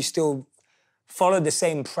still follow the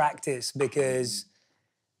same practice, because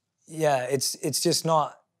it's just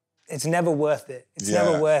not, it's never worth it. It's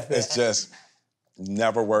never worth it. It's just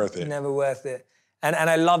never worth it. Never worth it. And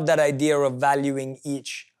I love that idea of valuing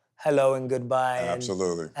each hello and goodbye.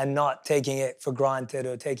 Absolutely. And not taking it for granted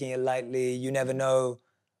or taking it lightly. You never know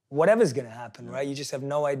whatever's gonna happen, right? You just have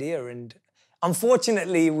no idea. And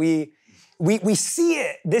unfortunately, we see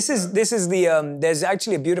it. This is the, there's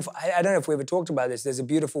actually a beautiful, I don't know if we ever talked about this, there's a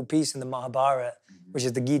beautiful piece in the Mahabharata, which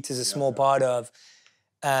is the Gita is a small part of,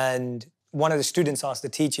 and one of the students asked the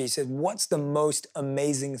teacher, he said, what's the most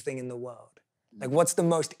amazing thing in the world? Like, what's the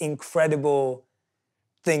most incredible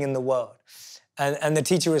thing in the world? And the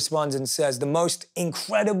teacher responds and says, the most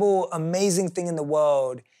incredible, amazing thing in the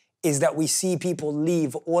world is that we see people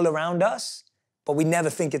leave all around us, but we never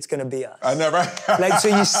think it's gonna be us. I never. Like, so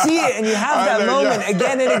you see it and you have that moment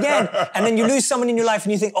again and again, and then you lose someone in your life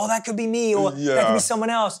and you think, oh, that could be me, or that could be someone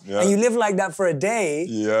else. And you live like that for a day,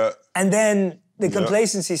 and then the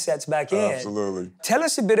complacency sets back in. Absolutely. Tell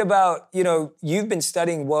us a bit about, you know, you've been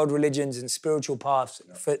studying world religions and spiritual paths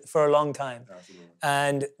for a long time. Absolutely.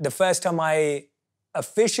 And the first time I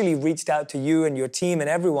officially reached out to you and your team and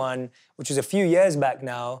everyone, which was a few years back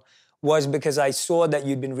now, was because I saw that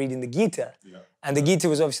you'd been reading the Gita. And the Gita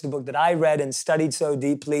was obviously the book that I read and studied so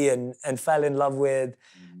deeply and fell in love with.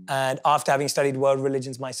 And after having studied world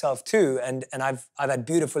religions myself too, and I've had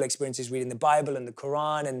beautiful experiences reading the Bible and the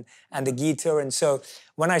Quran and the Gita. And so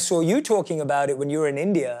when I saw you talking about it when you were in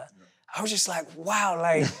India, I was just like, wow,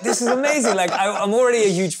 like, this is amazing. Like, I'm already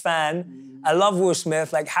a huge fan. I love Will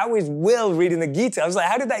Smith. Like, how is Will reading the Gita? I was like,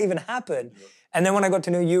 how did that even happen? And then when I got to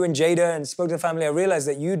know you and Jada and spoke to the family, I realized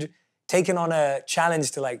that you'd taken on a challenge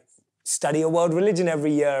to, like, study a world religion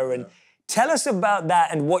every year. And tell us about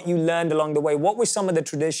that and what you learned along the way. What were some of the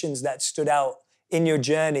traditions that stood out in your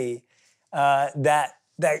journey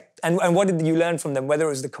and what did you learn from them, whether it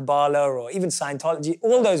was the Kabbalah or even Scientology,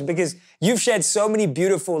 all those, because you've shared so many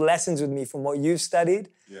beautiful lessons with me from what you've studied.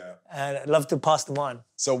 And I'd love to pass them on.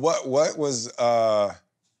 So what was, I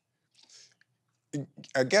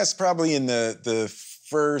guess probably in the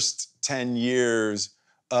first 10 years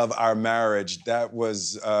of our marriage, that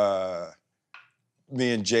was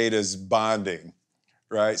me and Jada's bonding,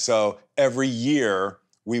 right? So every year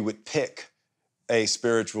we would pick a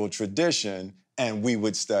spiritual tradition and we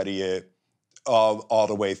would study it all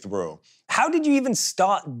the way through. How did you even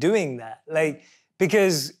start doing that? Like,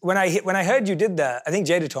 because when I heard you did that, I think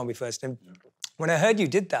Jada told me first, and when I heard you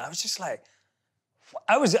did that, I was just like,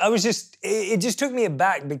 it just took me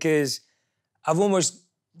aback, because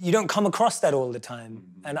you don't come across that all the time.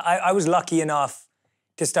 And I was lucky enough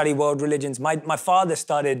to study world religions. My father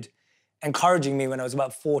started encouraging me when I was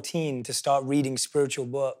about 14 to start reading spiritual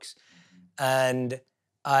books. And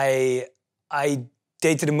I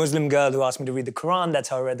dated a Muslim girl who asked me to read the Quran. That's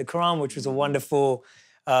how I read the Quran, which was a wonderful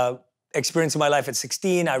experience in my life at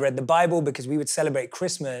 16. I read the Bible because we would celebrate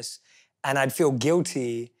Christmas, and I'd feel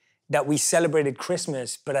guilty that we celebrated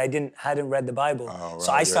Christmas, but I hadn't read the Bible. Oh, right.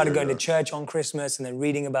 So I started going to church on Christmas and then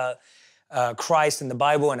reading about Christ and the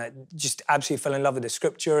Bible, and I just absolutely fell in love with the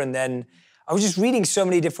scripture. And then I was just reading so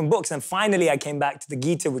many different books. And finally I came back to the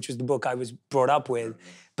Gita, which was the book I was brought up with.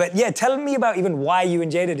 But yeah, tell me about even why you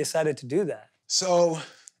and Jada decided to do that. So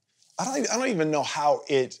I don't even know how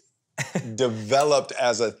it developed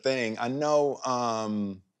as a thing. I know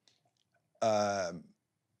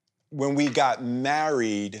when we got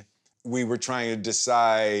married, we were trying to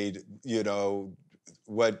decide, you know,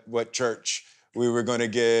 what church we were going to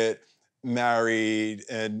get married,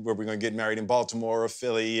 and were we going to get married in Baltimore or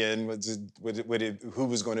Philly, and who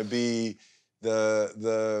was going to be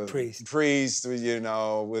the priest, you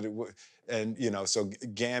know, and you know, so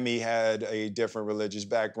Gammy had a different religious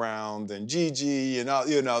background than Gigi, and all,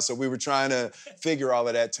 you know, so we were trying to figure all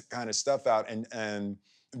of that kind of stuff out, and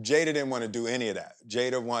Jada didn't want to do any of that.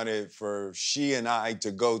 Jada wanted for she and I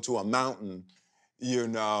to go to a mountain, you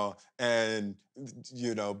know, and,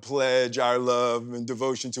 you know, pledge our love and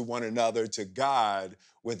devotion to one another, to God,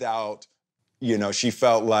 without, you know, she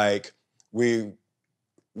felt like we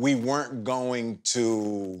weren't going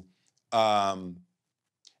to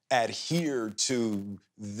adhere to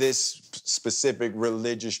this specific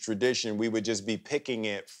religious tradition. We would just be picking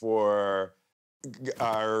it for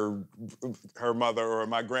her mother or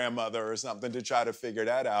my grandmother or something to try to figure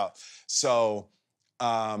that out. So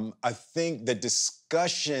I think the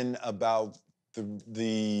discussion about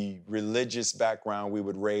the religious background we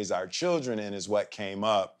would raise our children in is what came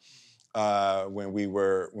up when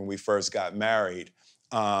we first got married.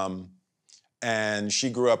 And she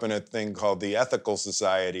grew up in a thing called the Ethical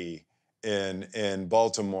Society in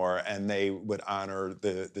Baltimore, and they would honor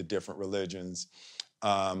the different religions.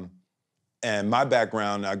 And my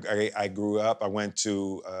background, I grew up, I went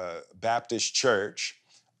to Baptist church.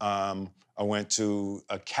 I went to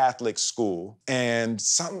a Catholic school. And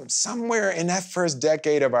somewhere in that first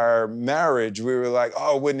decade of our marriage, we were like,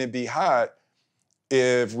 oh, wouldn't it be hot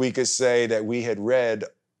if we could say that we had read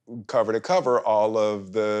cover to cover all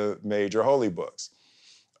of the major holy books.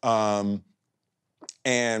 And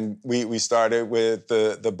we started with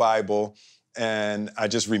the Bible, and I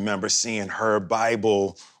just remember seeing her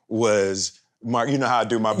Bible was marked. You know how I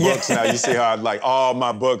do my books now. You see how like all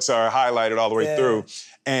my books are highlighted all the way through.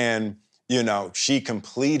 And, you know, she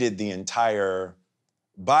completed the entire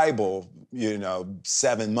Bible, you know,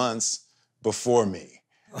 7 months before me,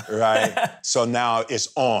 right? So now it's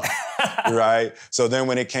on, right? So then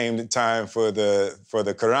when it came time for the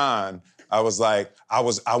Quran, I was like, I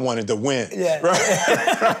wanted to win,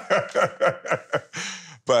 right?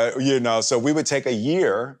 But, you know, so we would take a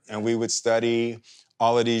year and we would study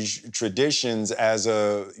all of these traditions as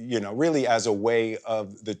a, you know, really as a way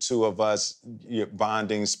of the two of us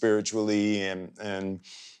bonding spiritually and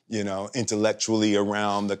you know, intellectually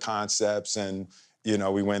around the concepts. And, you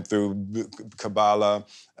know, we went through Kabbalah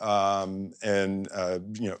and,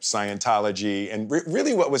 you know, Scientology. And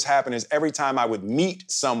really what was happening is every time I would meet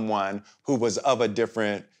someone who was of a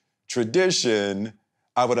different tradition,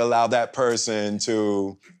 I would allow that person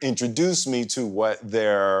to introduce me to what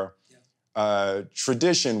their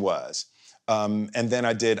tradition was. And then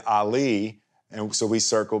I did Ali, and so we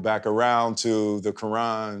circled back around to the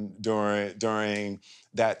Quran during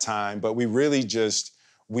that time. But we really just,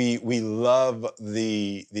 we love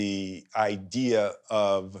the idea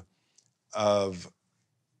of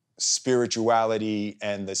spirituality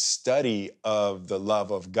and the study of the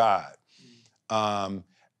love of God.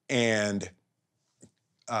 And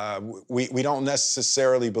we don't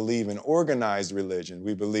necessarily believe in organized religion.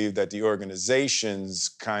 We believe that the organizations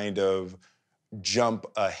kind of jump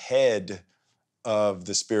ahead of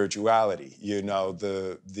the spirituality. You know,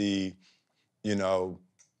 you know,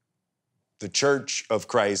 the Church of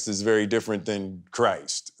Christ is very different than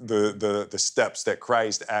Christ. The steps that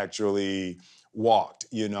Christ actually walked.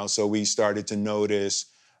 You know, so we started to notice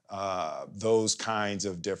those kinds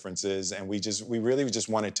of differences, and we really just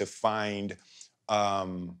wanted to find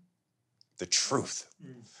the truth.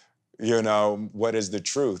 You know, what is the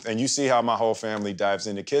truth? And you see how my whole family dives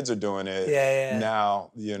in. The kids are doing it now,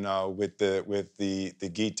 you know, with the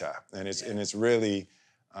Gita. And it's really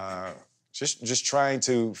just trying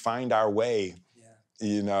to find our way,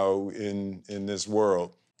 you know, in this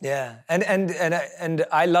world. Yeah, and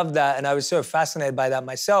I love that, and I was so fascinated by that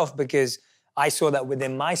myself because I saw that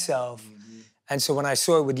within myself. And so when I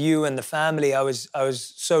saw it with you and the family, I was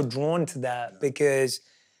so drawn to that because,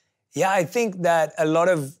 yeah, I think that a lot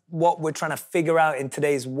of what we're trying to figure out in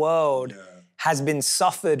today's world has been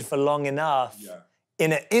suffered for long enough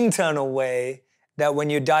in an internal way that when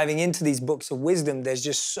you're diving into these books of wisdom, there's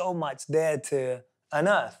just so much there to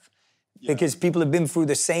unearth. Because people have been through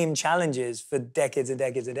the same challenges for decades and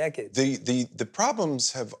decades and decades. The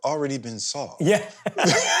problems have already been solved. Yeah.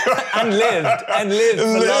 and lived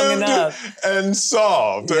for long enough. And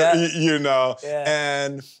solved, you know. Yeah.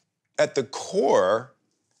 And at the core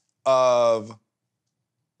of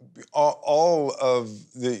all of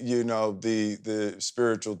the, you know, the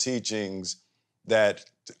spiritual teachings that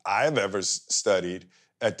I've ever studied,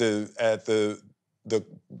 at the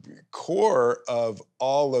core of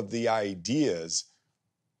all of the ideas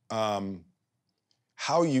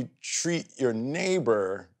how you treat your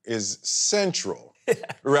neighbor is central,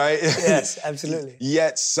 right? Yes, absolutely.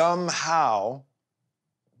 Yet somehow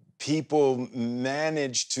people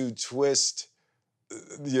manage to twist,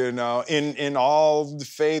 you know, in all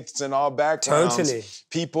faiths and all backgrounds, Totally.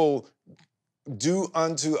 people do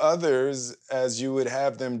unto others as you would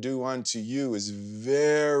have them do unto you is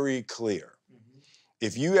very clear.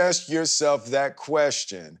 If you ask yourself that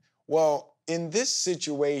question, well, in this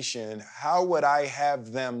situation, how would I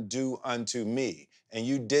have them do unto me? And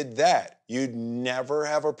you did that, you'd never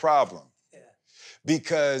have a problem. Yeah.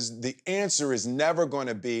 Because the answer is never going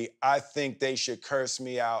to be, I think they should curse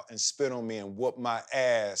me out and spit on me and whoop my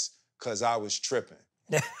ass because I was tripping.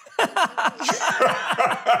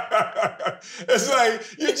 It's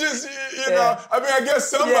like, you just, you know, I mean, I guess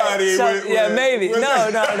somebody maybe. No.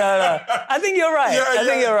 I think you're right. I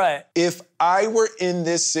think you're right. If I were in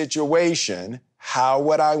this situation, how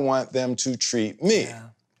would I want them to treat me? Yeah.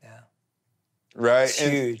 Right? It's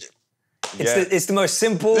huge. It's the most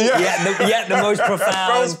simple, yet the most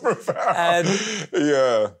profound. Most profound.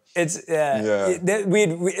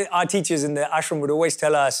 Our teachers in the ashram would always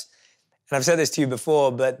tell us, and I've said this to you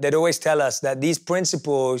before, but they'd always tell us that these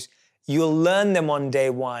principles, you'll learn them on day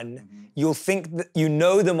one, you'll think that you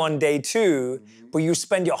know them on day two, but you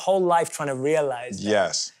spend your whole life trying to realize them.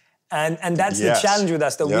 Yes. And that's the challenge with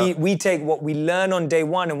us, that we take what we learn on day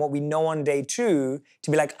one and what we know on day two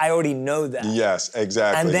to be like, I already know that. Yes,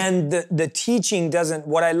 exactly. And then the teaching doesn't,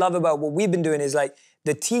 what I love about what we've been doing is like,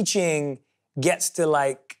 the teaching gets to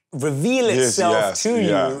like reveal itself to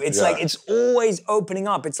you. It's like, it's always opening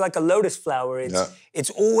up. It's like a lotus flower. It's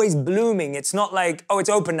always blooming. It's not like, oh, it's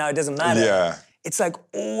open now, it doesn't matter. Yeah. It's like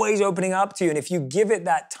always opening up to you. And if you give it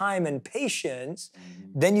that time and patience,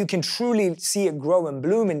 then you can truly see it grow and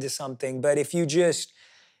bloom into something. But if you just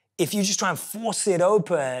try and force it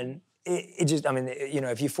open, it just, I mean, you know,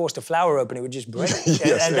 if you forced a flower open, it would just break.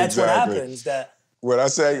 And that's what happens. What I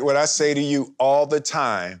say to you all the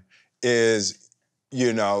time is,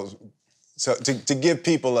 you know, so to give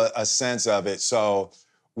people a sense of it. So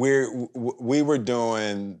we were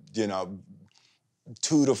doing, you know,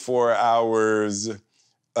 2 to 4 hours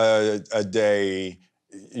a day,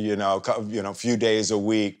 you know, a few days a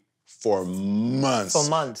week for months. For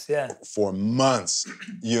months, yeah. For months,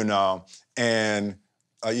 you know, and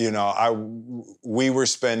you know, we were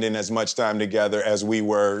spending as much time together as we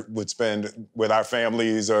would spend with our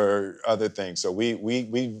families or other things. So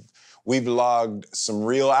we've logged some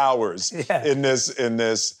real hours in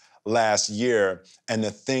this last year, and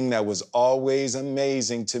the thing that was always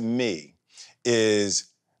amazing to me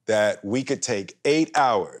is that we could take 8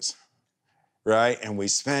 hours, right? And we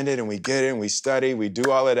spend it and we get it and we study, we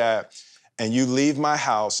do all of that. And you leave my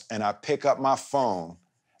house and I pick up my phone,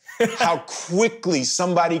 how quickly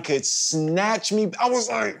somebody could snatch me. I was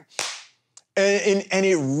like, and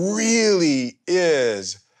it really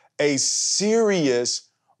is a serious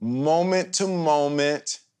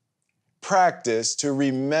moment-to-moment practice to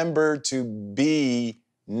remember to be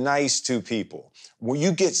nice to people. When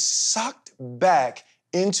you get sucked back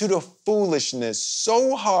into the foolishness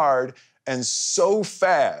so hard and so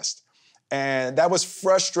fast. And that was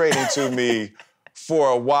frustrating to me for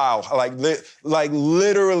a while. Like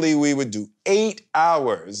literally we would do 8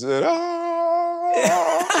 hours. And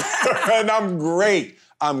I'm great.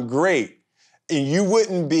 And you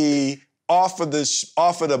wouldn't be off of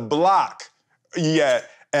the block yet.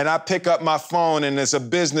 And I pick up my phone and it's a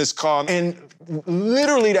business call. And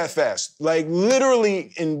literally that fast, like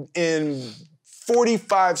literally in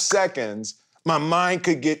 45 seconds, my mind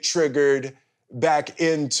could get triggered back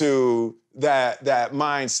into that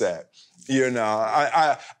mindset. You know,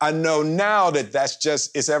 I know now that that's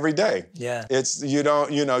just, it's every day. Yeah. It's, you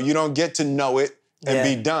don't get to know it and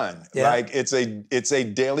be done. Yeah. Like it's a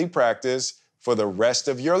daily practice for the rest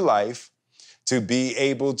of your life to be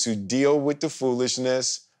able to deal with the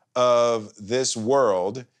foolishness of this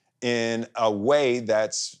world in a way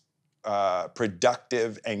that's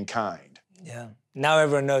productive and kind. Yeah. Now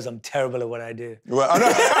everyone knows I'm terrible at what I do. Well,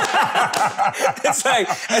 it's like,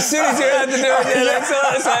 as soon as you're out the door,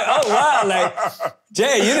 it's like, oh, wow, like,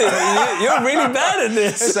 Jay, you're really bad at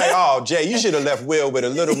this. It's like, oh, Jay, you should have left Will with a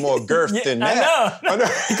little more girth than that. I know.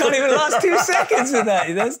 You can't even last 2 seconds with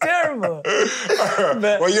that. That's terrible.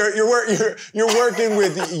 Well, you're working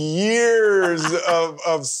with years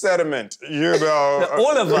of sediment, you know.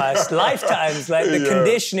 All of us, lifetimes, like the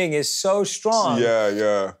conditioning is so strong.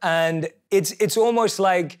 Yeah. And it's almost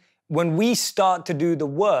like when we start to do the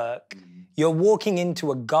work, you're walking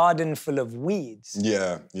into a garden full of weeds.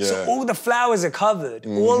 Yeah, yeah. So all the flowers are covered.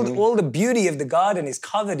 All the beauty of the garden is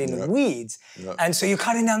covered in weeds. Yep. And so you're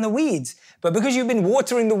cutting down the weeds. But because you've been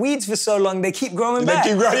watering the weeds for so long, they keep growing back.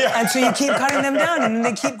 Keep growing, yeah. And so you keep cutting them down and then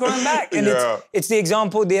they keep growing back. And it's the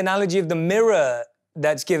example, the analogy of the mirror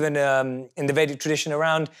that's given in the Vedic tradition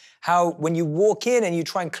around how when you walk in and you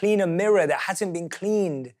try and clean a mirror that hasn't been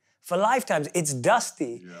cleaned for lifetimes, it's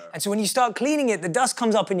dusty. Yeah. And so when you start cleaning it, the dust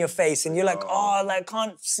comes up in your face and you're like, I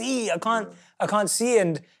can't see, I can't see.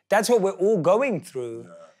 And that's what we're all going through.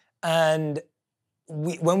 Yeah. And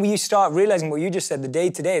when we start realizing what you just said, the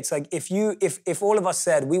day to day, it's like if all of us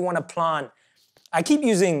said, we want to plant, I keep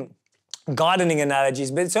using gardening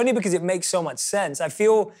analogies, but it's only because it makes so much sense. I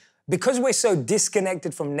feel because we're so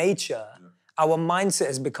disconnected from nature, our mindset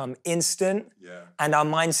has become instant and our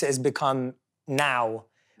mindset has become now.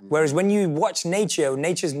 Whereas when you watch nature,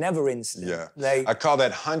 nature's never instant. Yeah. Like, I call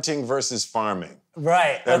that hunting versus farming.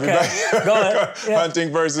 Right. Okay. Go ahead. Yeah.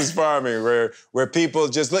 Hunting versus farming, where people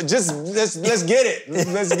let's get it.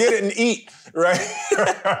 Let's get it and eat, right?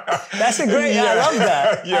 That's a great, I love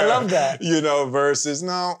that. Yeah. I love that. You know, versus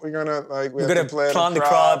no, we're gonna we're gonna plant the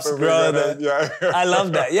crops, grow I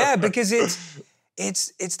love that. Yeah, because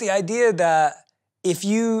it's the idea that if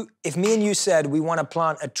me and you said we want to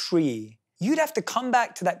plant a tree, you'd have to come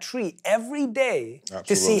back to that tree every day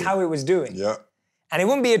to see how it was doing. Yeah. And it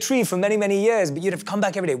wouldn't be a tree for many, many years, but you'd have to come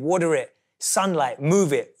back every day, water it, sunlight,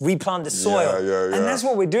 move it, replant the soil. Yeah. And that's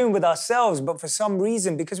what we're doing with ourselves. But for some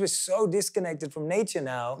reason, because we're so disconnected from nature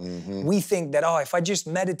now, we think that, if I just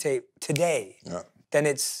meditate today, then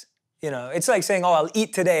it's, it's like saying, I'll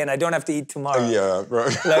eat today and I don't have to eat tomorrow. Yeah,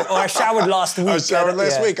 right. Like, or I showered last week. I showered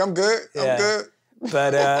last week, I'm good, I'm good.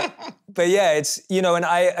 But yeah, it's,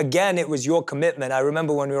 and it was your commitment. I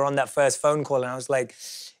remember when we were on that first phone call and I was like,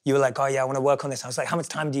 you were like, I want to work on this. I was like, how much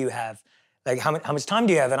time do you have? Like, how much time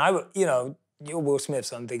do you have? And you're Will Smith,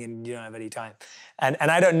 so I'm thinking you don't have any time. And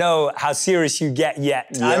I don't know how serious you get yet.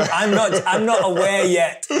 Yeah. I'm not aware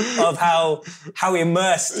yet of how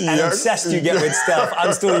immersed and obsessed you get with stuff.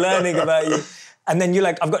 I'm still learning about you. And then you're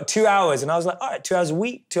like, I've got 2 hours. And I was like, all right, 2 hours a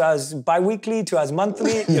week, 2 hours bi-weekly, 2 hours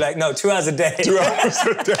monthly. You're like, no, 2 hours a day. 2 hours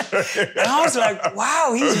a day. And I was like,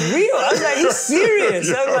 wow, he's real. I was like, he's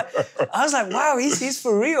serious. I was like, wow, he's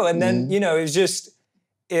for real. And then,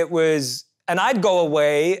 and I'd go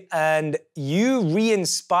away and you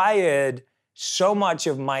re-inspired so much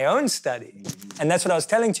of my own study. And that's what I was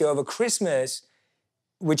telling to you over Christmas,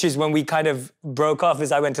 which is when we kind of broke off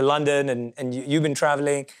as I went to London and you've been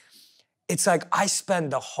traveling. It's like I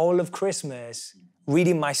spent the whole of Christmas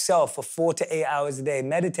reading myself for 4 to 8 hours a day,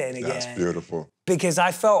 meditating again. That's beautiful. Because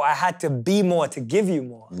I felt I had to be more to give you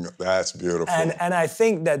more. That's beautiful. And I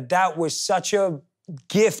think that was such a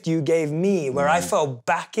gift you gave me where I fell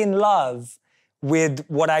back in love with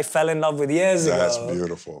what I fell in love with years ago. That's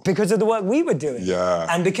beautiful. Because of the work we were doing. Yeah.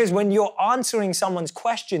 And because when you're answering someone's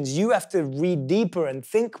questions, you have to read deeper and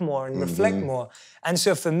think more and reflect more. And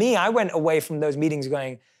so for me, I went away from those meetings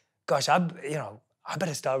going, gosh, I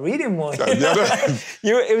better start reading more. That's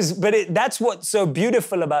what's so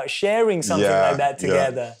beautiful about sharing something like that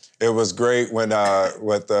together. Yeah. It was great when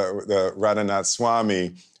with the Radhanath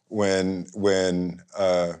Swami when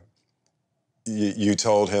you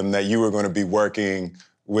told him that you were going to be working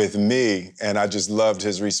with me, and I just loved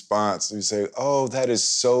his response. He said, "Oh, that is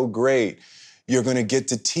so great. You're going to get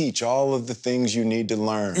to teach all of the things you need to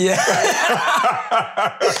learn." Yeah.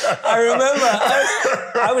 I remember.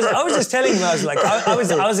 I was just telling him, I was like, I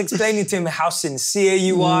was explaining to him how sincere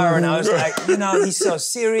you are, and I was like, he's so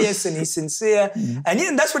serious and he's sincere.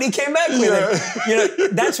 And that's what he came back with.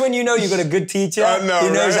 And, that's when you know got a good teacher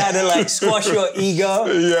who knows how to squash your ego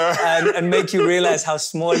and make you realize how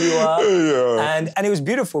small you are. Yeah. And it was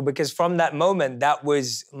beautiful because from that moment, that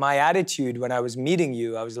was my attitude when I was meeting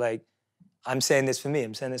you. I was like, I'm saying this for me,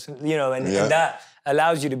 I'm saying this for, and that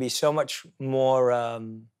allows you to be so much more,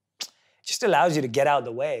 just allows you to get out of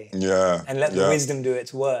the way. Yeah. And let the wisdom do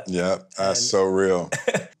its work. Yeah, that's so real.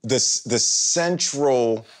 The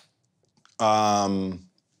central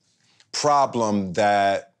problem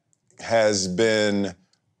that has been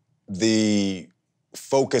the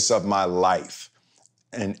focus of my life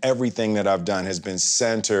and everything that I've done has been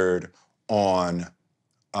centered on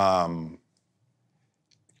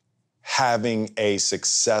having a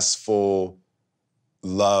successful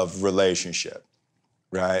love relationship,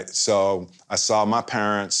 right? So I saw my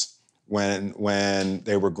parents when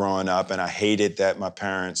they were growing up, and I hated that my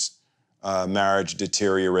parents' marriage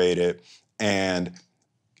deteriorated. And,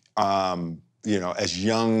 as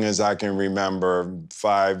young as I can remember,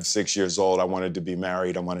 5, 6 years old, I wanted to be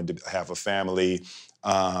married. I wanted to have a family.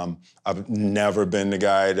 I've never been the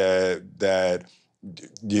guy that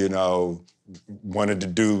you know, wanted to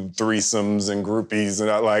do threesomes and groupies, and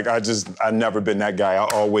I've never been that guy. I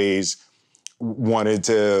always wanted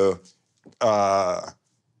to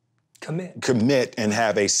commit and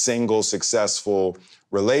have a single successful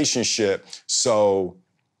relationship. So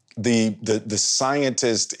the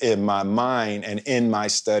scientist in my mind and in my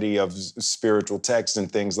study of spiritual texts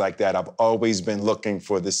and things like that, I've always been looking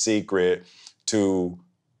for the secret to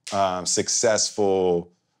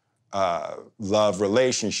successful love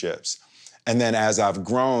relationships. And then as I've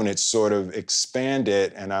grown, it's sort of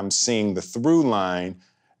expanded, and I'm seeing the through line.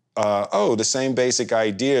 The same basic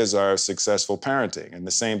ideas are successful parenting, and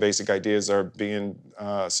the same basic ideas are being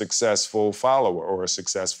a successful follower or a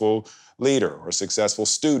successful leader or a successful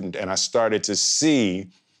student. And I started to see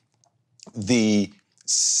the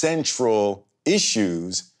central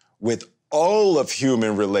issues with all of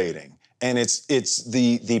human relating. And it's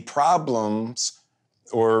the problems,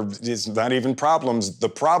 or it's not even problems, the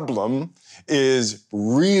problem is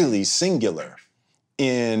really singular.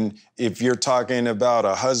 If you're talking about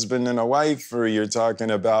a husband and a wife, or you're talking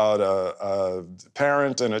about a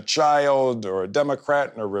parent and a child, or a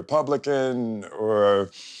Democrat and a Republican,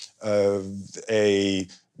 or a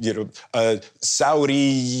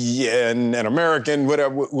Saudi and an American,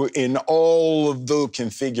 whatever, in all of the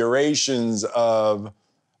configurations of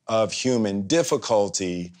human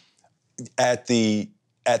difficulty, at the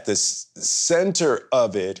center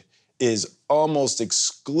of it is almost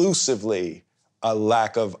exclusively a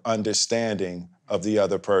lack of understanding of the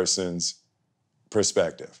other person's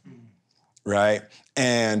perspective, right?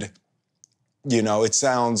 And, you know, it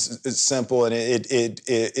sounds simple, and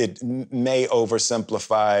it may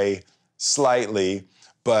oversimplify slightly,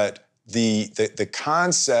 but the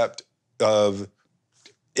concept of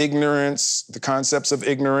ignorance, the concepts of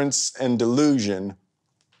ignorance and delusion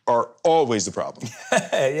are always the problem.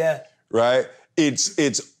 Yeah. Right?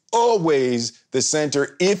 It's always the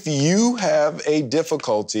center. If you have a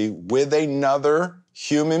difficulty with another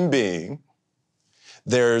human being,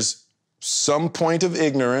 there's some point of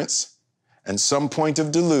ignorance and some point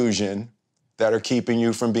of delusion that are keeping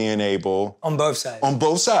you from being able... On both sides. On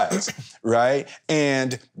both sides, right?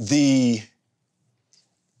 And the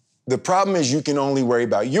problem is you can only worry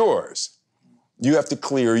about yours. You have to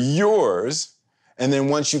clear yours, and then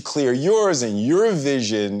once you clear yours and your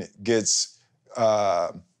vision gets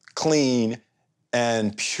clean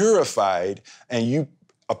and purified, and you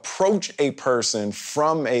approach a person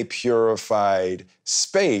from a purified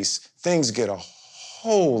space, things get a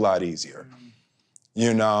whole lot easier,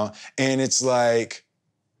 you know? And it's like,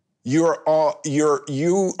 you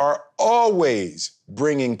are always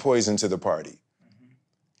bringing poison to the party.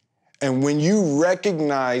 And when you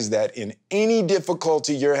recognize that in any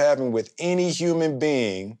difficulty you're having with any human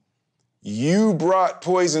being, you brought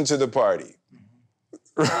poison to the party,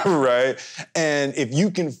 right? And if you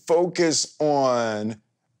can focus on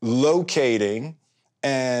locating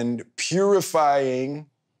and purifying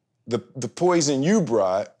the poison you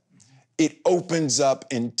brought, it opens up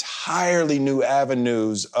entirely new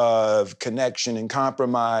avenues of connection and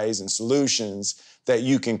compromise and solutions that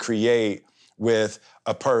you can create with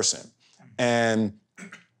a person. And,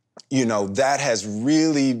 you know, that has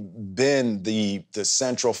really been the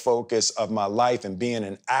central focus of my life, and being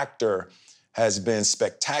an actor has been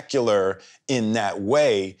spectacular in that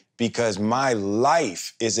way, because my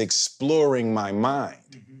life is exploring my mind,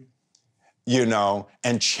 you know,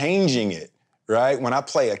 and changing it, right? When I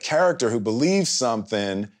play a character who believes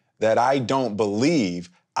something that I don't believe,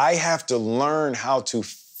 I have to learn how to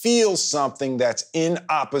feel something that's in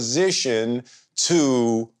opposition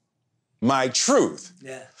to my truth,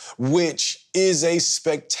 which is a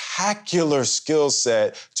spectacular skill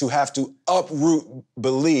set to have to uproot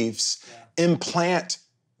beliefs, implant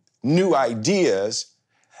new ideas,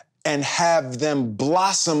 and have them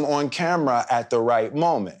blossom on camera at the right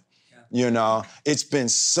moment. You know, it's been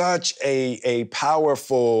such a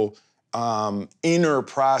powerful inner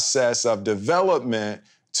process of development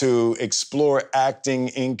to explore acting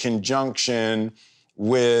in conjunction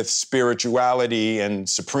with spirituality and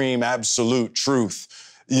supreme absolute truth,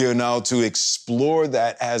 you know, to explore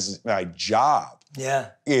that as my job.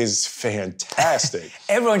 Is fantastic.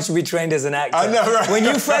 Everyone should be trained as an actor. I know, right? When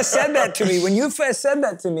you first said that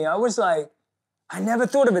to me, I was like, I never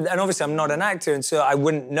thought of it. And obviously I'm not an actor, and so I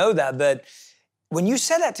wouldn't know that. But when you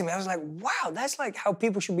said that to me, I was like, wow, that's like how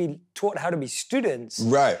people should be taught how to be students.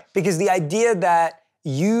 Right. Because the idea that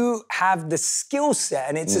you have the skill set,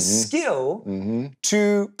 and it's a skill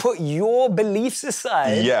to put your beliefs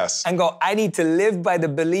aside and go, I need to live by the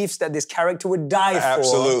beliefs that this character would die for.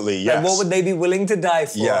 Absolutely, yes. Like, what would they be willing to die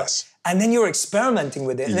for? Yes. And then you're experimenting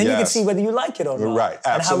with it, and then you can see whether you like it or not. Right,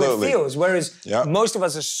 absolutely. And how it feels. Whereas most of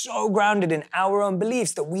us are so grounded in our own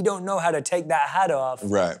beliefs that we don't know how to take that hat off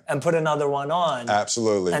and put another one on.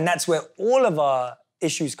 Absolutely. And that's where all of our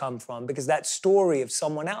issues come from, because that story of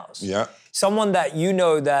someone else. Yeah. Someone that you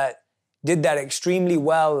know that did that extremely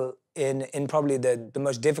well in probably the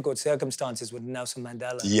most difficult circumstances with Nelson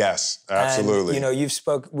Mandela. Yes, absolutely. And, you know,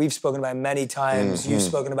 we've spoken about it many times. You've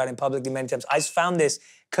spoken about it publicly many times. I just found this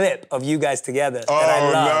clip of you guys together that I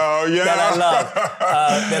love.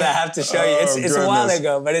 That I have to show you. It's a while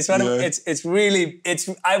ago, but it's one of,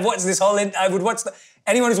 I've watched this whole,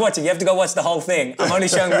 anyone who's watching, you have to go watch the whole thing. I'm only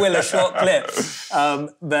showing Will a short clip,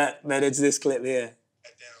 but it's this clip here. I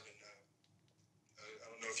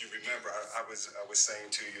don't know if you remember, I was saying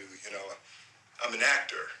to you, you know, I'm an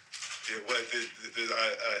actor.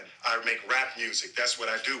 I make rap music. That's what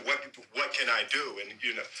I do. What can I do? And,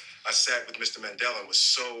 you know, I sat with Mr. Mandela and was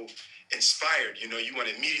so inspired. You know, you want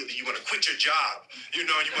to quit your job. You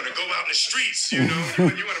know, you want to go out in the streets. You know,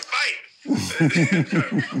 you want to fight. You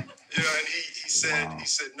know, and he said,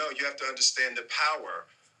 no, you have to understand the power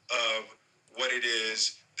of what it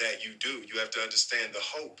is that you do. You have to understand the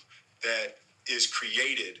hope that is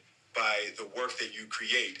created by the work that you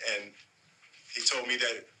create. And he told me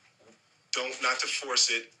that not to force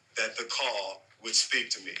it, that the call would speak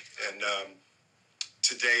to me. And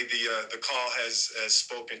today the call has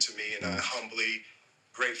spoken to me, and I humbly,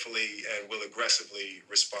 gratefully, and will aggressively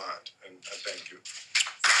respond. And I thank you.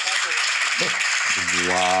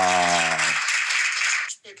 Wow.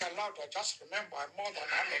 Speak aloud, I just remember I'm more than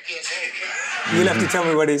 100 years old. You'll have to tell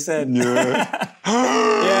me what he said.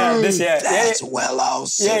 That's Willow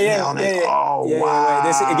sitting on it. Oh, wow.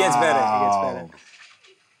 It gets better.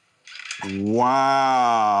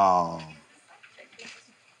 Wow.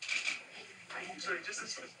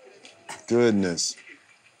 Goodness.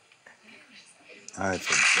 I had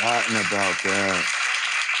forgotten about that.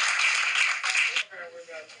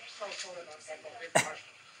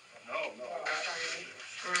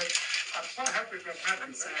 I'm so happy to have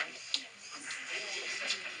met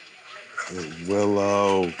you.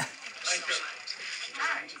 Willow.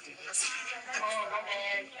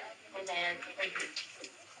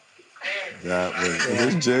 That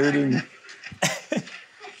was Jaden.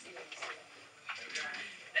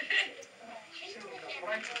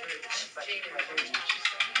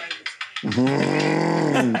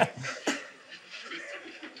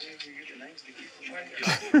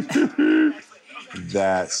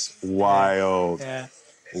 That's wild. Yeah.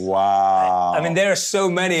 Wow. I mean, there are so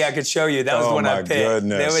many I could show you. That was the one I picked.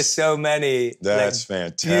 Goodness. There were so many. That's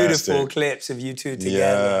fantastic. Beautiful clips of you two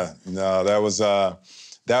together. Yeah. No, that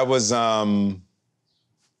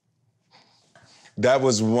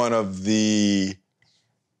was one of the,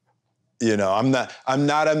 you know, I'm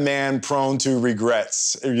not a man prone to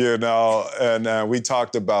regrets, you know, and we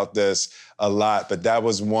talked about this a lot, but that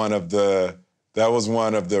was one of the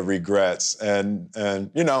regrets, and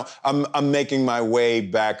you know, I'm making my way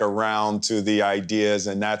back around to the ideas,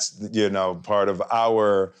 and that's, you know, part of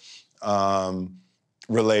our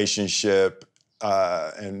relationship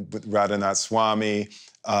and with Radhanath Swami.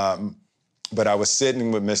 But I was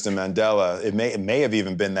sitting with Mr. Mandela. It may have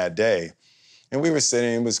even been that day, and we were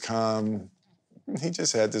sitting. It was calm. He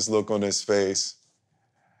just had this look on his face,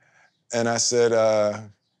 and I said,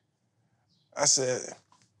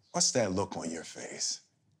 "What's that look on your face?"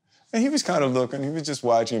 And he was kind of looking. He was just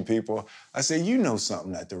watching people. I said, "You know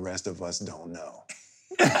something that the rest of us don't know."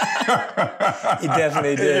 He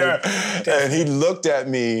definitely did. Yeah. Definitely. And he looked at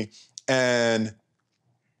me, and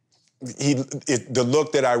the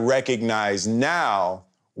look that I recognize now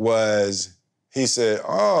was, he said,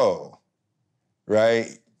 "Oh,"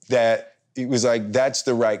 right? That it was like, that's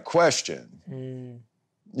the right question,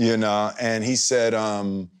 you know? And he said,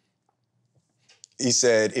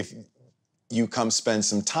 if you come spend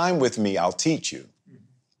some time with me, I'll teach you.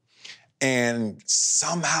 And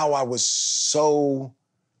somehow I was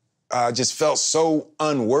just felt so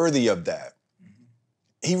unworthy of that.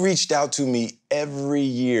 He reached out to me every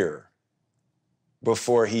year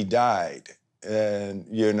before he died. And,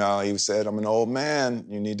 you know, he said, "I'm an old man.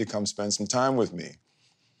 You need to come spend some time with me."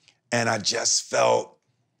 And I just felt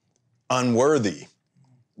unworthy,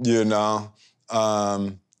 you know?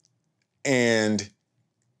 And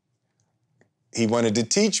he wanted to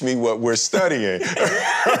teach me what we're studying.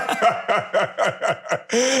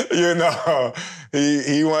 You know,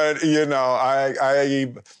 he wanted, you know,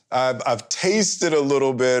 I've tasted a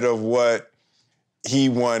little bit of what he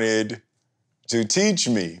wanted to teach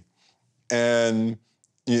me. And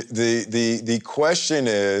the question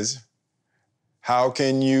is, how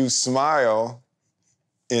can you smile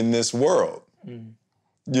in this world?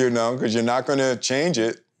 You know, because you're not going to change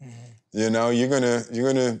it. You know, you're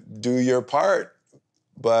gonna do your part,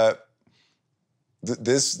 but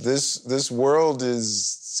this world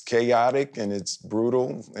is chaotic and it's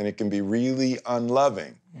brutal and it can be really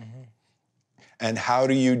unloving. And how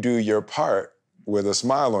do you do your part with a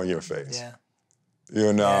smile on your face? Yeah.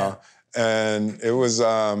 You know, and it was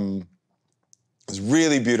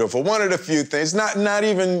really beautiful. One of the few things, not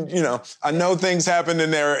even, you know, I know things happen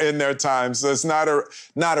in their time, so it's not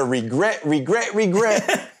a regret.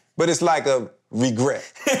 But it's like a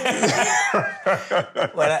regret.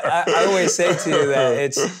 Well, I always say to you that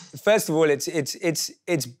it's, first of all,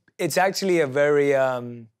 it's actually a very,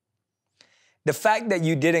 the fact that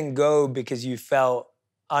you didn't go because you felt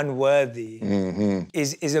unworthy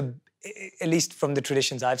is a, at least from the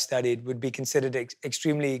traditions I've studied, would be considered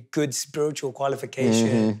extremely good spiritual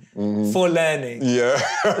qualification for learning. Yeah.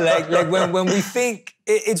 like when we think,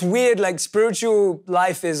 it's weird, like spiritual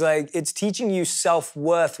life is like, it's teaching you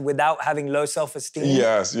self-worth without having low self-esteem.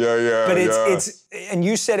 Yes, yeah. But it's, and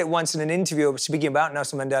you said it once in an interview, speaking about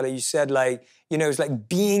Nelson Mandela, you said like, you know, it's like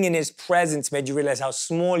being in his presence made you realize how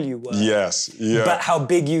small you were. Yes, yeah. But how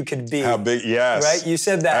big you could be. How big, yes. Right? You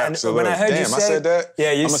said that. Absolutely. And when I heard you say... I said that?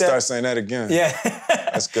 Yeah, you I'm going to start saying that again. Yeah.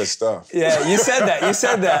 That's good stuff. Yeah, you said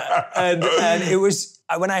that. And it was,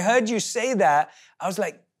 when I heard you say that, I was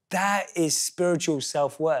like, that is spiritual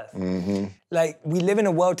self-worth. Like, we live in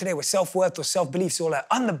a world today where self-worth or self-belief is all like,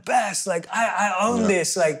 I'm the best, like, I own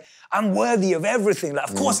this, like, I'm worthy of everything. Like,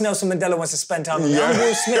 of course Nelson Mandela wants to spend time with me. I'm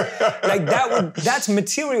Will Smith. Like, that's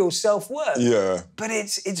material self-worth. Yeah. But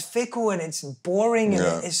it's fickle and it's boring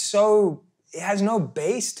and it's so, it has no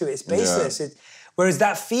base to it. It's baseless. Whereas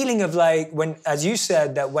that feeling of like, when, as you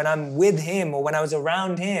said, that when I'm with him or when I was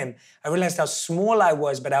around him, I realized how small I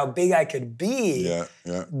was, but how big I could be.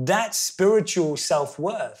 Yeah. That's spiritual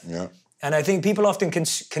self-worth. Yeah. And I think people often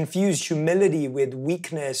confuse humility with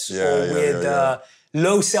weakness or with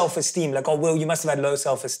low self-esteem. Like, oh, Will, you must have had low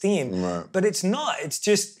self-esteem. Right. But it's not. It's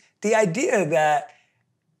just the idea that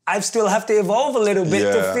I still have to evolve a little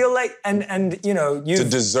bit to feel like, and you know, you to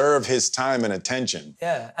deserve his time and attention.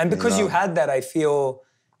 Yeah, and because you had that, I feel,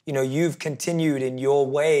 you know, you've continued in your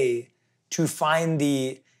way to find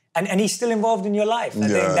the, and he's still involved in your life. I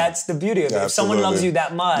think that's the beauty of it. If someone loves you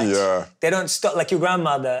that much, they don't stop, like your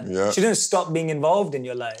grandmother, she didn't stop being involved in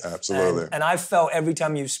your life. Absolutely. And I've felt every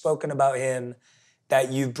time you've spoken about him,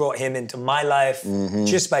 that you've brought him into my life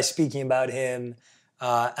just by speaking about him.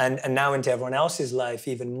 And now into everyone else's life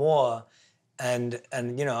even more. And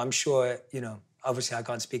you know, I'm sure, you know, obviously I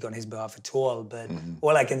can't speak on his behalf at all, but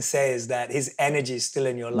all I can say is that his energy is still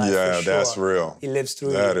in your life for sure. That's real. He lives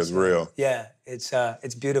through That you. is real. Yeah,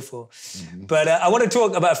 it's beautiful. But I want to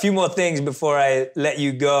talk about a few more things before I let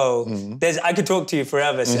you go. I could talk to you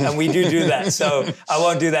forever, and we do that, so I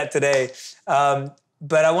won't do that today.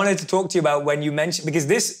 But I wanted to talk to you about when you mentioned, because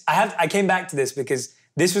this, I came back to this because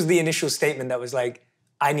this was the initial statement that was like,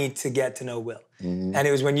 I need to get to know Will. And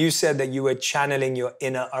it was when you said that you were channeling your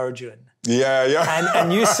inner Arjun. Yeah.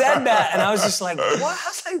 And you said that, and I was just like, what? I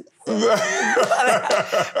was like,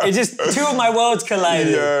 it just, two of my worlds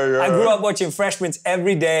collided. I grew up watching Fresh Prince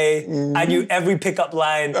every day. I knew every pickup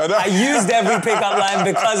line. I used every pickup line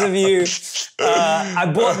because of you.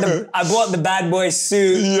 I bought the bad boy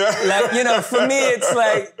suit. Like, you know, for me, it's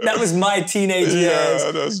like, that was my teenage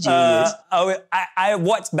years. That's genius. I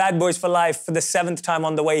watched Bad Boys for Life for the 7th time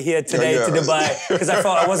on the way here today to Dubai, because I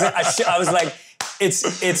thought I was like,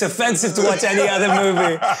 it's offensive to watch any other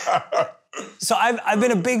movie. So I've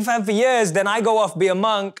been a big fan for years. Then I go off, be a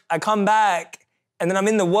monk, I come back, and then I'm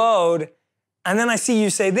in the world, and then I see you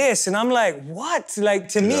say this, and I'm like, what? Like,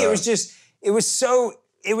 to me, it's just,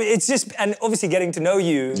 and obviously getting to know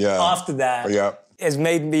you after that has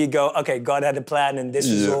made me go, okay, God had a plan, and this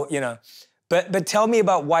was all, you know. But tell me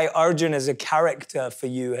about why Arjun as a character for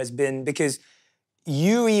you has been, because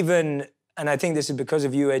you even, and I think this is because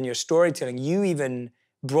of you and your storytelling, you even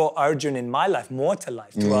brought Arjun in my life, more to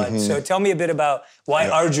life. So tell me a bit about why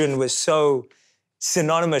Arjun was so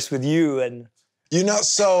synonymous with you. And you know,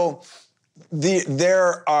 so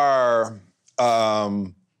there are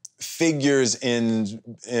figures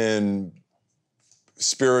in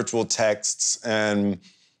spiritual texts and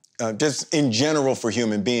just in general for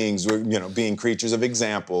human beings, you know, being creatures of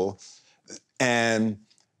example, And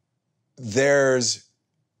there's,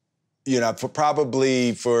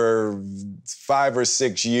 probably for 5 or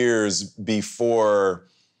 6 years before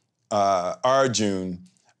Arjun,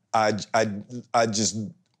 I just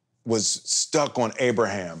was stuck on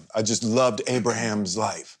Abraham. I just loved Abraham's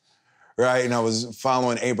life, right? And I was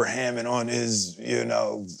following Abraham, and on his,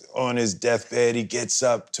 on his deathbed, he gets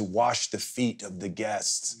up to wash the feet of the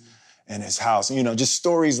guests in his house. Just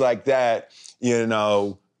stories like that,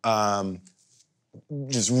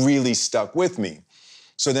 just really stuck with me.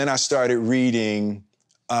 So then I started reading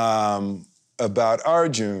about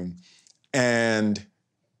Arjun, and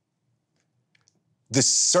the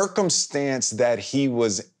circumstance that he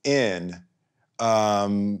was in,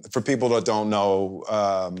 for people that don't know,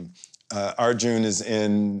 Arjun is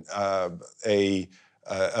in a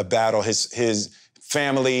battle. His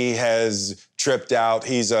family has tripped out.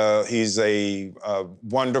 He's a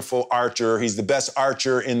wonderful archer. He's the best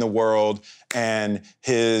archer in the world. And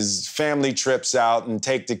his family trips out and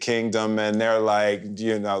take the kingdom. And they're like,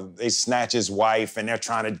 they snatch his wife, and they're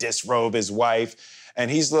trying to disrobe his wife. And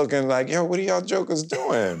he's looking like, yo, what are y'all jokers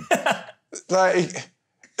doing?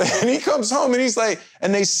 And he comes home, and he's like,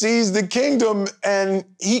 and they seize the kingdom, and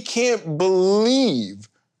he can't believe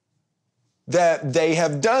that they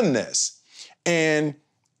have done this. And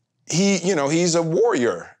he's a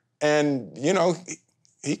warrior, and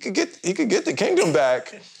he could get the kingdom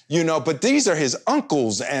back, but these are his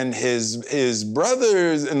uncles and his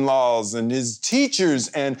brothers-in-laws and his teachers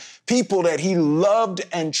and people that he loved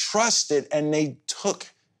and trusted, and they took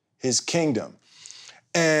his kingdom.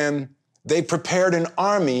 And they prepared an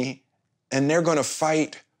army, and they're going to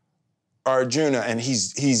fight Arjuna, and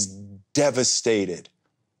he's devastated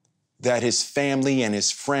that his family and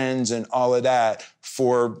his friends and all of that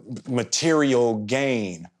for material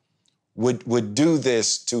gain would do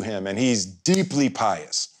this to him. And he's deeply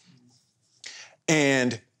pious.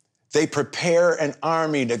 And they prepare an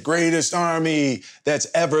army, the greatest army that's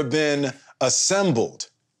ever been assembled,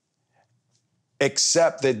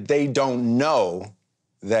 except that they don't know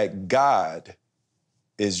that God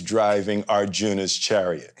is driving Arjuna's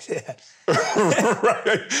chariot. Yeah.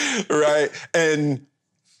 right. And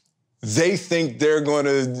they think they're going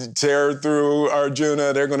to tear through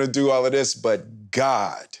Arjuna, they're going to do all of this, but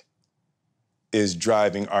God is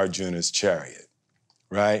driving Arjuna's chariot,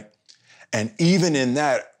 right? And even in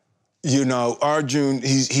that, Arjun,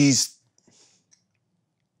 he's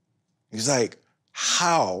like,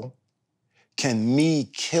 how can me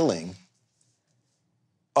killing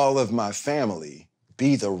all of my family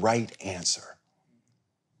be the right answer,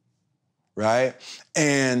 right?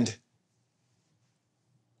 And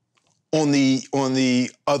on the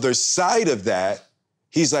other side of that,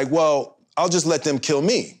 he's like, well, I'll just let them kill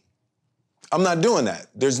me. I'm not doing that.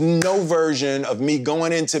 There's no version of me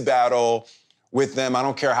going into battle with them. I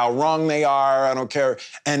don't care how wrong they are. I don't care.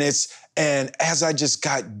 And as I just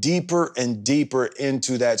got deeper and deeper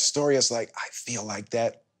into that story, it's like, I feel like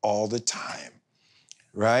that all the time,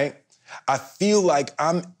 right? I feel like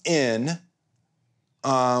I'm in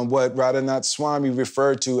what Radhanath Swami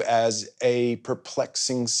referred to as a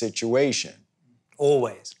perplexing situation.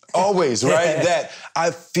 Always. Always, right? That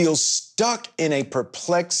I feel stuck in a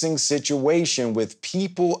perplexing situation with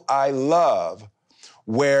people I love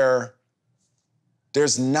where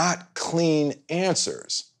there's not clean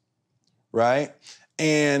answers, right?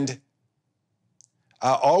 And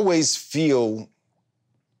I always feel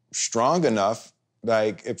strong enough,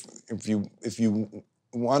 like if you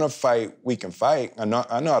want to fight, we can fight. I know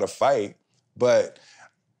how to fight, but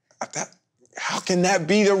how can that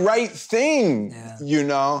be the right thing,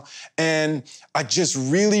 And I just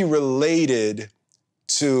really related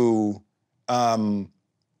to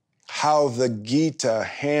how the Gita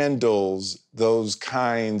handles those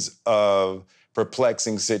kinds of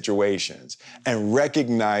perplexing situations and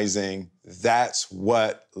recognizing that's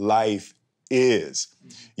what life is.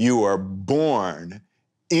 You are born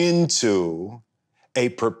into a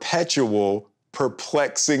perpetual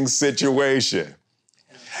perplexing situation.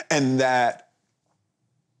 And that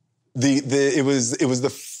it was the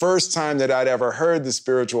first time that I'd ever heard the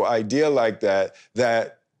spiritual idea like that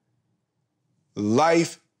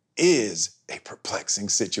life is a perplexing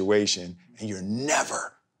situation, and you're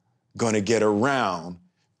never going to get around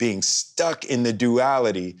being stuck in the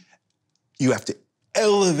duality. You have to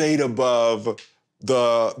elevate above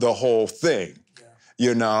the whole thing,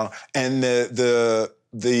 And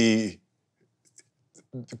the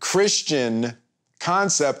Christian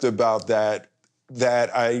concept about that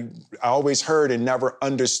I always heard and never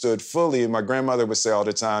understood fully. And my grandmother would say all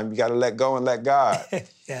the time, you got to let go and let God.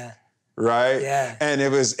 Yeah. Right? Yeah. And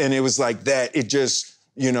it was like that. It just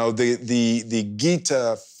the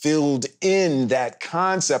Gita filled in that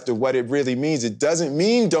concept of what it really means. It doesn't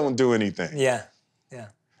mean don't do anything. Yeah.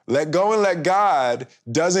 Let go and let God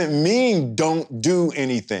doesn't mean don't do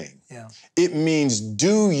anything. Yeah. It means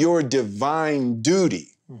do your divine duty,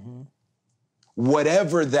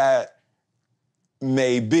 whatever that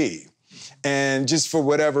may be. And just for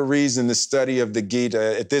whatever reason, the study of the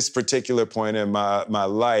Gita at this particular point in my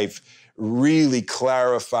life really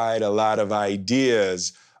clarified a lot of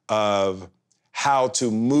ideas of how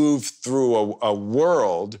to move through a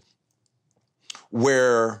world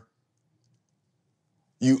where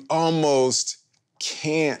you almost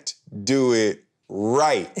can't do it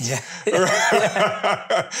right. Yeah.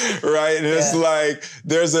 Right? And it's like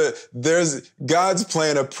there's God's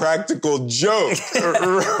playing a practical joke,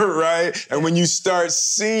 right? And when you start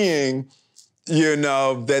seeing,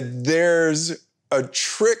 that there's a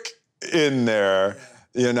trick in there,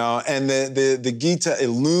 and the Gita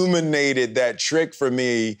illuminated that trick for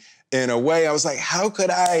me in a way. I was like, how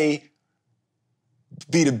could I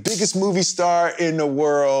be the biggest movie star in the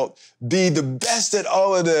world, be the best at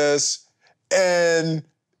all of this, and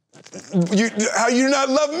how you not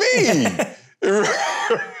love me?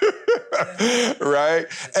 Right?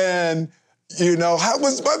 And, how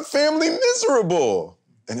was my family miserable?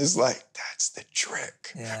 And it's like, that's the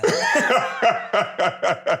trick. Yeah. That's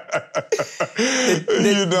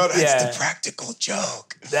the practical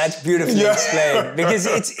joke. That's beautifully explained. Because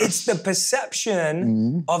it's the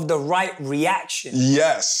perception of the right reaction.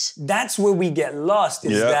 Yes. That's where we get lost,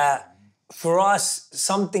 is that for us,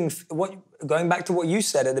 going back to what you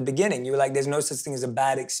said at the beginning, you were like, there's no such thing as a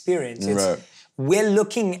bad experience. We're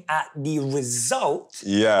looking at the result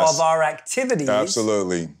of our activities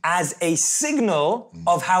as a signal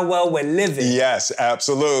of how well we're living. Yes,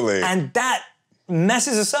 absolutely. And that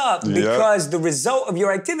messes us up because the result of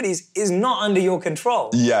your activities is not under your control.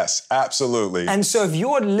 Yes, absolutely. And so if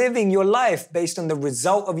you're living your life based on the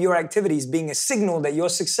result of your activities being a signal that you're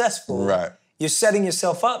successful, you're setting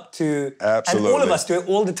yourself up to, and all of us do it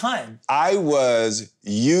all the time. I was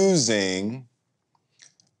using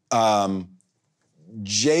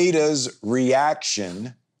Jada's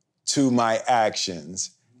reaction to my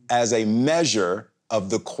actions as a measure of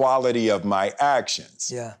the quality of my actions.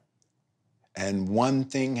 Yeah. And one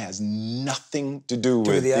thing has nothing to do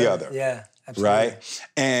with the other. Yeah, absolutely. Right?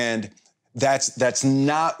 And that's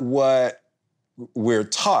not what we're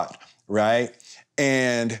taught, right?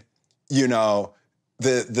 And, the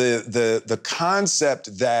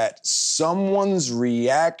concept that someone's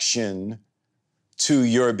reaction to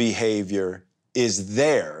your behavior is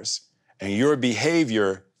theirs, and your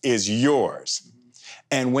behavior is yours.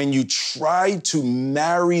 And when you try to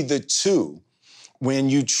marry the two, when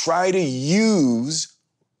you try to use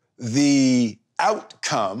the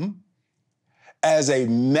outcome as a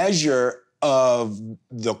measure of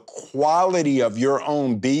the quality of your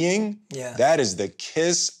own being, that is the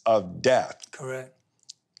kiss of death. Correct.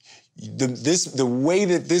 The way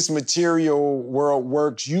that this material world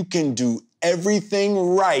works, you can do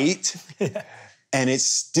everything right and it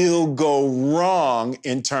still go wrong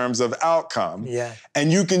in terms of outcome. Yeah.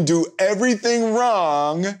 And you can do everything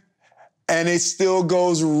wrong and it still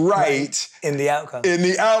goes right in the outcome.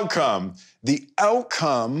 The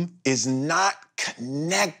outcome is not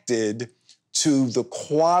connected to the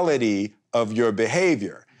quality of your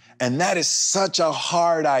behavior. And that is such a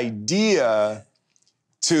hard idea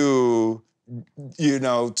to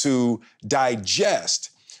digest.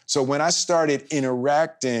 So when I started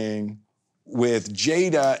interacting with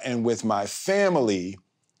Jada and with my family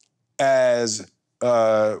as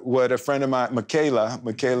what a friend of mine, Michaela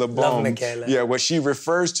Bohm, Love Michaela. What she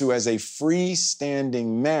refers to as a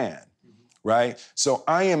freestanding man, right? So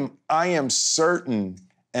I am certain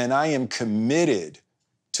and I am committed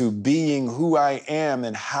to being who I am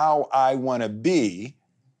and how I want to be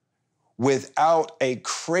without a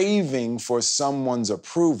craving for someone's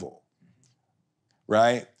approval,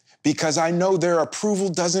 right? Because I know their approval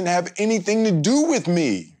doesn't have anything to do with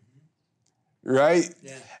me, right?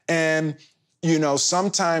 Yeah. And,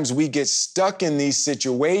 sometimes we get stuck in these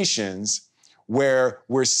situations where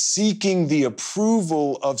we're seeking the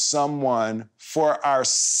approval of someone for our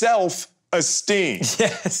self-esteem.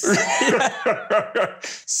 Yes.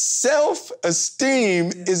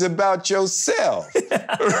 Self-esteem is about yourself,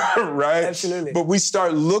 right? Absolutely. But we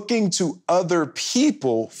start looking to other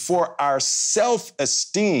people for our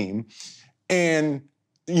self-esteem. And,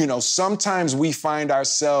 sometimes we find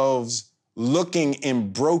ourselves looking in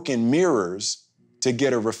broken mirrors to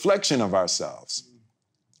get a reflection of ourselves,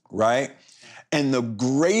 right? And the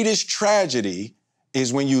greatest tragedy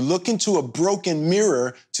is when you look into a broken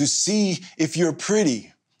mirror to see if you're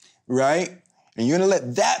pretty, right? And you're gonna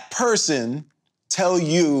let that person tell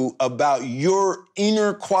you about your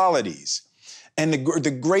inner qualities. And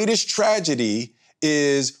the greatest tragedy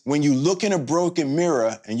is when you look in a broken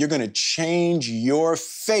mirror and you're gonna change your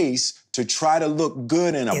face to try to look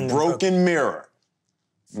good in a broken mirror.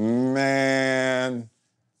 Man,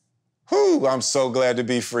 whew, I'm so glad to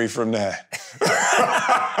be free from that.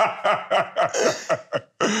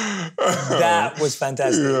 That was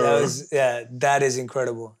fantastic. That is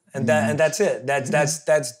incredible. And that's it.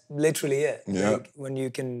 That's literally it. Yeah. Like, when you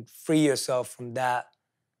can free yourself from that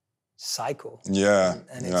cycle. Yeah.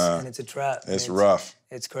 And it's a trap. It's rough.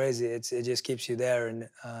 It's crazy. It just keeps you there. And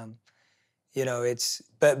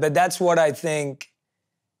but that's what I think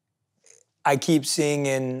I keep seeing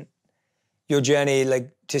in your journey,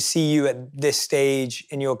 like to see you at this stage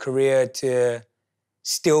in your career to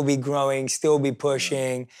still be growing, still be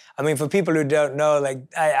pushing. I mean, for people who don't know, like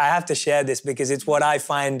I have to share this because it's what I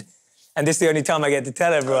find, and this is the only time I get to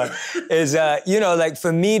tell everyone, is, like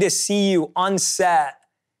for me to see you on set,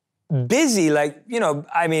 busy, like,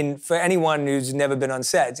 I mean, for anyone who's never been on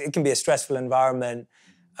set, it can be a stressful environment.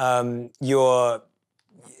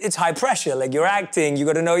 It's high pressure, like you're acting, you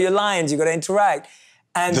got to know your lines, you got to interact.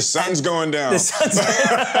 And the sun's going down. The sun's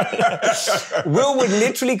going down. Will would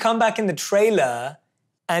literally come back in the trailer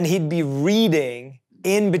and he'd be reading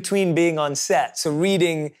in between being on set. So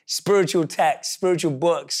reading spiritual texts, spiritual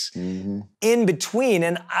books in between.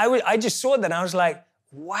 And I just saw that and I was like,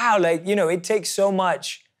 wow, like, it takes so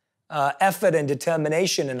much effort and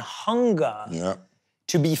determination and hunger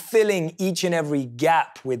to be filling each and every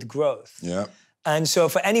gap with growth. Yeah. And so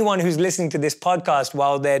for anyone who's listening to this podcast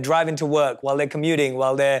while they're driving to work, while they're commuting,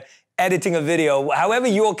 while they're editing a video, however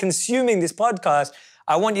you're consuming this podcast,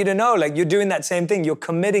 I want you to know, like, you're doing that same thing. You're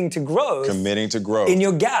committing to growth. Committing to growth. In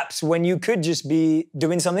your gaps when you could just be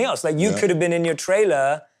doing something else. Like, you could have been in your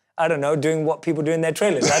trailer, I don't know, doing what people do in their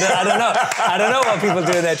trailers. I don't know. I don't know what people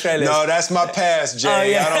do in their trailers. No, that's my past, Jay. Oh,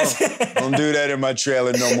 yeah. I don't do that in my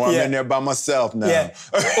trailer no more. I'm in there by myself now. Yeah,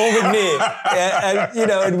 or with me.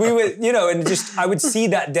 Yeah, and we would, and just, I would see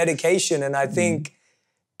that dedication. And I think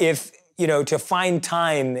if, to find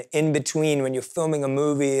time in between when you're filming a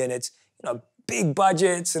movie and it's, big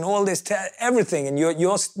budgets and all this, everything, and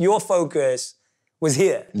your focus was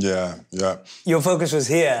here. Yeah. Your focus was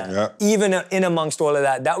here. Yeah. Even in amongst all of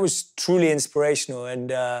that, that was truly inspirational. And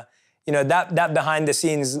that behind the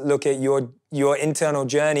scenes look at your internal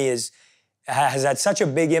journey has had such a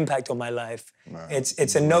big impact on my life. Wow.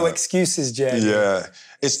 It's a no excuses journey. Yeah,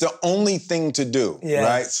 it's the only thing to do,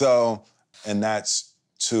 right? So, and that's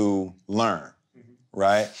to learn,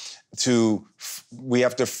 right? We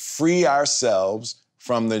have to free ourselves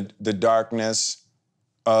from the darkness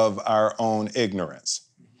of our own ignorance.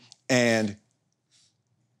 And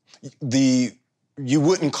you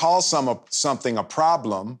wouldn't call something a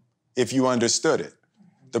problem if you understood it.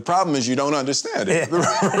 The problem is you don't understand it,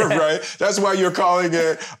 right? That's why you're calling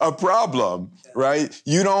it a problem, right?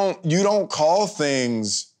 You don't call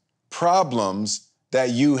things problems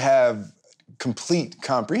that you have complete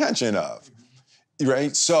comprehension of.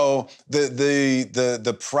 Right, so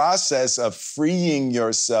the process of freeing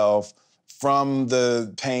yourself from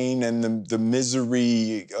the pain and the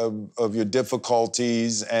misery of your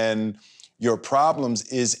difficulties and your problems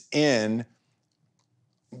is in,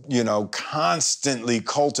 constantly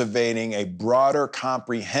cultivating a broader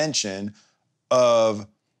comprehension of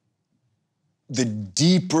the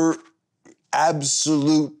deeper,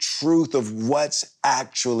 absolute truth of what's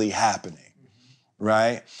actually happening.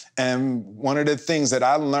 Right? And one of the things that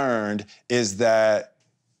I learned is that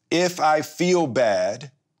if I feel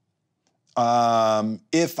bad,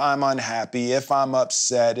 if I'm unhappy, if I'm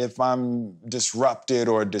upset, if I'm disrupted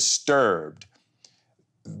or disturbed,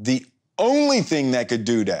 the only thing that could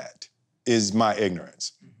do that is my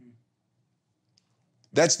ignorance.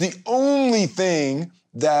 That's the only thing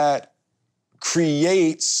that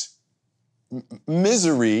creates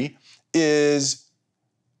misery is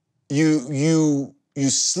you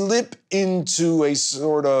slip into a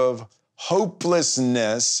sort of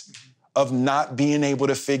hopelessness of not being able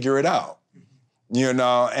to figure it out,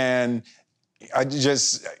 and I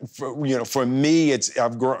just, for me,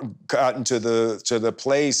 I've gotten to the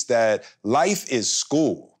place that life is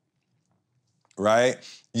school, right?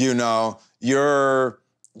 You're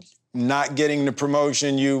not getting the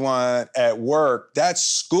promotion you want at work, that's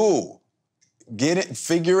school. Get it,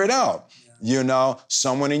 figure it out.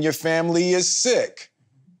 Someone in your family is sick.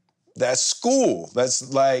 That's school.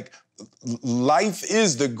 That's like life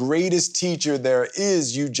is the greatest teacher there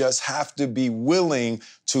is. You just have to be willing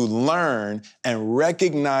to learn, and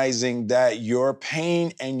recognizing that your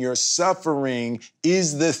pain and your suffering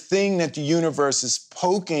is the thing that the universe is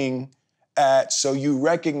poking at, so you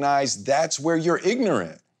recognize that's where you're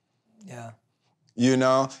ignorant. Yeah. You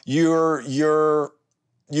know, you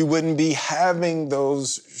wouldn't be having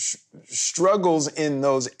those struggles in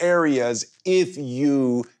those areas if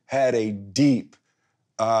you had a deep,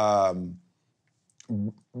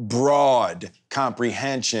 broad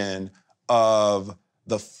comprehension of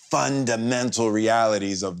the fundamental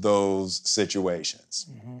realities of those situations.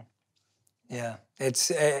 Mm-hmm. Yeah,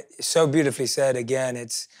 it's so beautifully said. Again,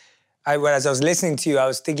 as I was listening to you, I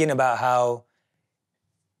was thinking about how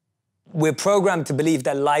we're programmed to believe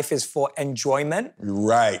that life is for enjoyment.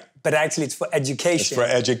 Right. But actually it's for education. It's for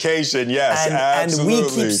education, yes, absolutely. And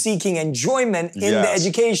we keep seeking enjoyment in the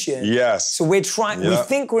education. Yes. So we're trying, we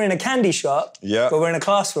think we're in a candy shop, but we're in a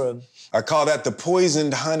classroom. I call that the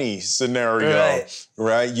poisoned honey scenario,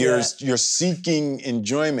 right? You're seeking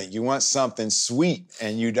enjoyment. You want something sweet,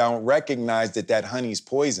 and you don't recognize that honey's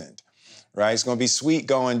poisoned, right? It's gonna be sweet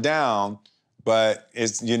going down, but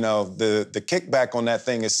it's, you know, the kickback on that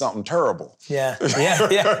thing is something terrible. Yeah.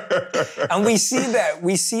 And we see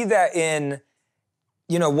that in,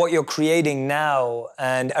 you know, what you're creating now.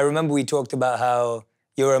 And I remember we talked about how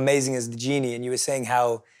you're amazing as the genie, and you were saying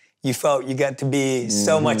how you felt you got to be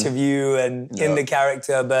so much of you and in the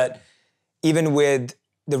character. But even with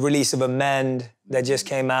the release of Amend that just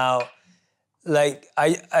came out, like,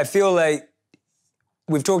 I feel like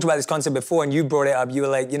we've talked about this concept before, and you brought it up. You were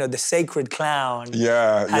like, you know, the sacred clown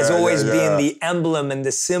has always been the emblem and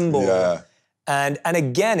the symbol. Yeah. And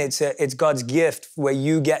again, it's God's gift where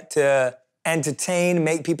you get to entertain,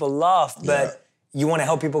 make people laugh, but you want to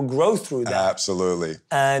help people grow through that. Absolutely.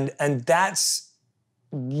 And that's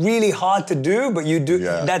really hard to do, but you do.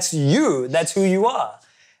 That's you. That's who you are.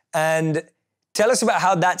 And tell us about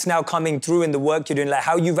how that's now coming through in the work you're doing, like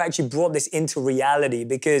how you've actually brought this into reality,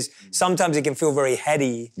 because sometimes it can feel very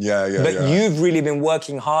heady. But you've really been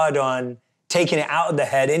working hard on taking it out of the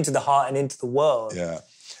head, into the heart, and into the world. Yeah,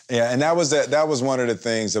 and that was one of the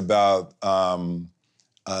things about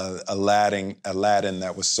Aladdin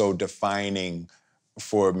that was so defining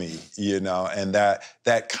for me, you know, and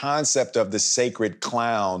that concept of the sacred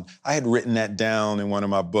clown, I had written that down in one of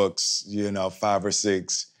my books, you know, 5 or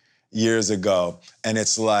 6 years ago. And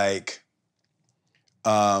it's like,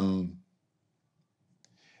 at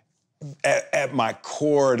my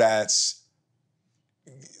core, it's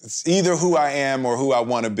either who I am or who I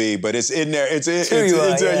want to be, but it's in there. It's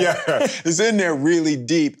in there really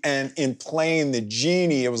deep. And in playing the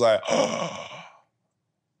genie, it was like,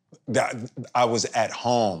 that I was at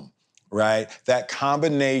home, right? That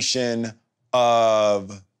combination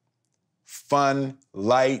of fun,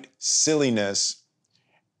 light, silliness,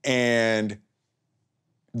 and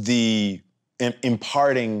the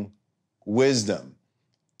imparting wisdom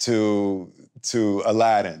to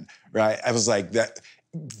Aladdin, right? I was like,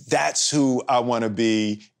 that's who I want to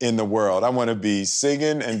be in the world. I want to be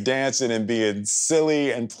singing and dancing and being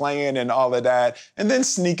silly and playing and all of that, and then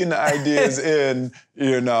sneaking the ideas in,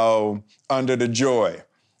 you know, under the joy.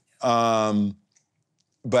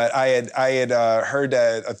 But I had heard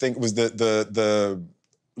that, I think it was the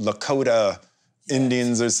Lakota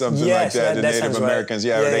Indians or something like that, the Native Americans.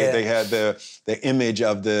 They had the image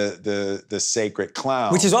of the sacred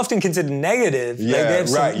clown, which is often considered negative. But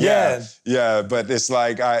it's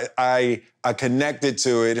like I connected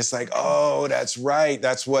to it. It's like, oh, that's right.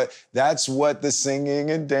 That's what the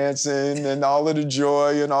singing and dancing and all of the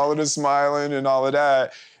joy and all of the smiling and all of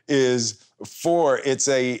that is for. It's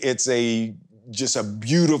just a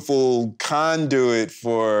beautiful conduit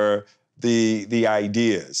for the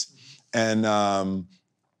ideas. And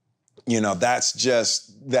you know, that's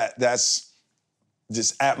just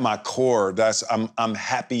at my core. I'm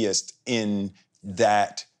happiest in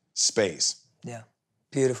that space. Yeah,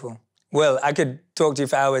 beautiful. Well, I could talk to you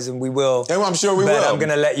for hours, and we will. Yeah, well, I'm sure we will. But I'm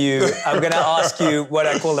gonna ask you what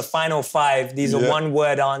I call the final 5. These are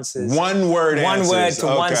one-word answers. One-word answers. 1 word to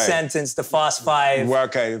one sentence, the fast 5.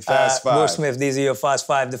 Okay, fast 5. Will Smith, these are your fast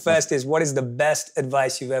 5. The first is, what is the best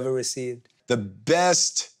advice you've ever received? The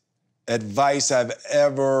best advice I've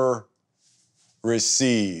ever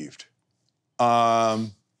received.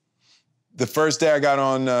 The first day I got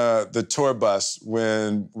on the tour bus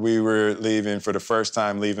when we were leaving for the first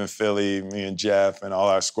time, leaving Philly, me and Jeff and all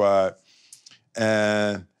our squad.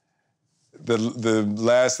 And the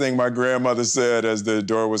last thing my grandmother said as the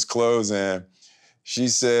door was closing, she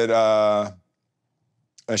said,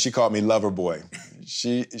 she called me Lover Boy.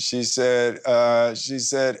 She said,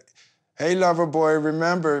 Hey, lover boy,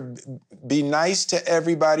 remember, be nice to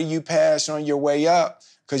everybody you pass on your way up,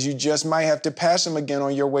 because you just might have to pass them again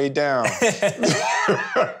on your way down. And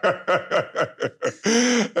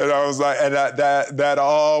I was like, and that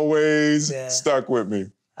always stuck with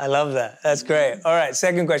me. I love that. That's great. All right,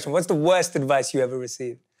 second question. What's the worst advice you ever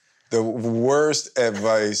received? The worst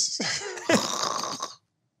advice.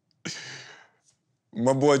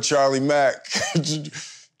 My boy Charlie Mack.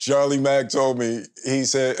 Charlie Mack told me, he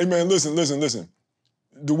said, hey man, listen.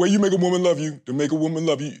 The way you make a woman love you, to make a woman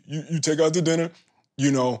love you, you take her out to dinner,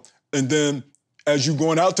 and then as you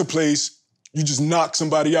going out to place, you just knock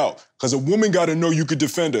somebody out. Because a woman got to know you could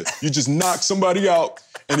defend her. You just knock somebody out,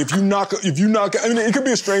 and if you knock, I mean, it could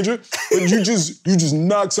be a stranger, but you just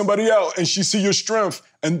knock somebody out, and she see your strength,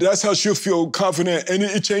 and that's how she'll feel confident, and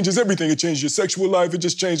it changes everything. It changes your sexual life. It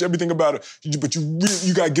just changed everything about her. But you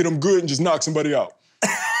got to get them good and just knock somebody out.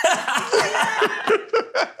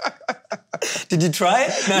 Did you try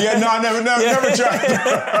it? No. Yeah, no, I never tried.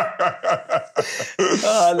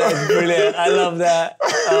 Oh, that's brilliant. I love that.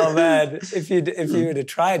 Oh man, if you would have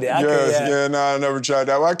tried it, I never tried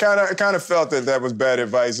that. Well, I kind of felt that was bad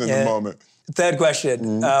advice in the moment. Third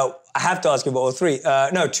question. I have to ask you about all three.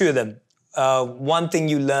 No, two of them. One thing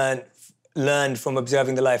you learned from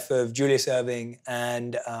observing the life of Julius Erving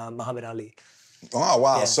and Muhammad Ali. Oh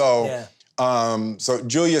wow! Yeah. So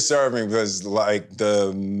Julius Erving was like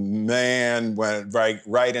the man went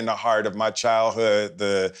right in the heart of my childhood.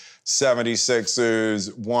 The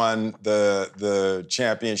 76ers won the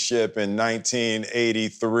championship in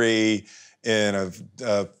 1983 in a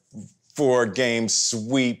 4-game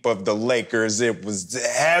sweep of the Lakers. It was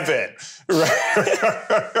heaven,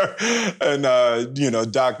 right?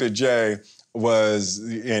 And Dr. J was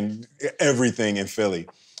in everything in Philly.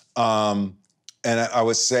 And I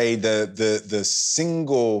would say the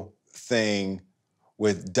single thing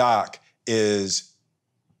with Doc is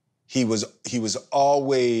he was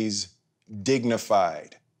always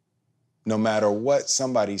dignified. No matter what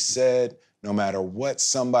somebody said, no matter what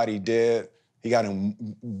somebody did, he got in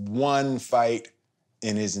one fight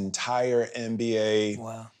in his entire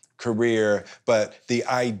NBA career. But the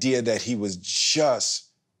idea that he was just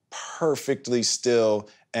perfectly still,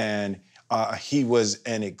 and he was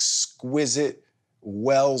an exquisite,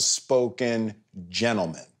 well-spoken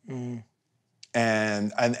gentleman.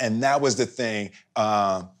 And that was the thing.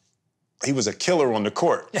 He was a killer on the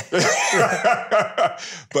court.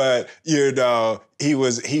 But he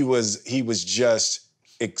was just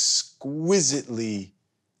exquisitely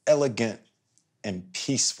elegant and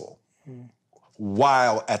peaceful,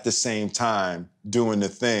 while at the same time doing the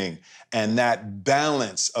thing. And that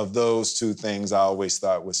balance of those two things I always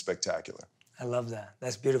thought was spectacular. I love that.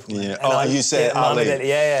 That's beautiful. Man. Yeah. You said Ali.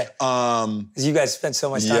 Yeah. You guys spent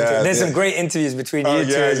so much time together. There's some great interviews between you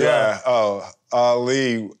two as well. Oh,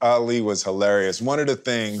 Ali was hilarious. One of the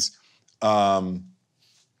things, so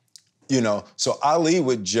Ali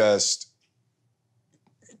would just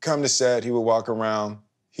come to set, he would walk around,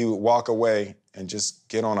 he would walk away and just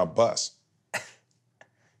get on a bus.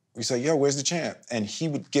 We say, yo, where's the champ? And he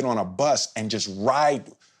would get on a bus and just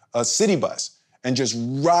ride a city bus and just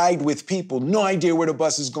ride with people. No idea where the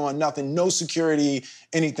bus is going, nothing, no security,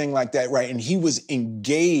 anything like that, right? And he was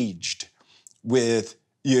engaged with,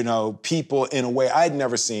 people in a way I'd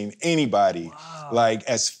never seen anybody. Like,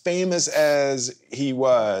 as famous as he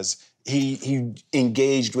was, he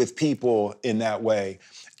engaged with people in that way.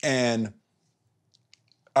 And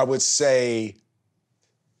I would say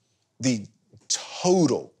the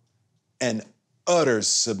total and utter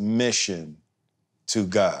submission to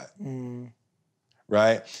God,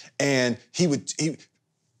 right? And he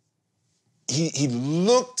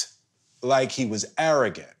looked like he was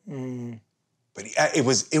arrogant, but it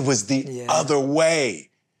was the other way.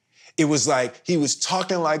 It was like he was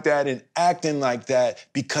talking like that and acting like that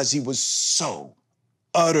because he was so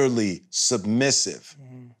utterly submissive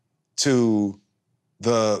to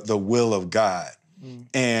the will of God.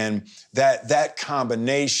 And that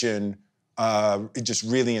combination, it just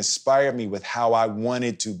really inspired me with how I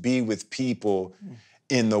wanted to be with people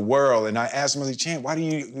in the world. And I asked him, I was like, Champ, why do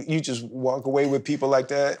you just walk away with people like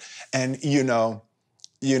that? And he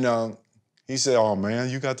said, oh man,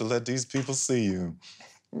 you got to let these people see you.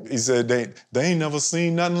 He said, they ain't never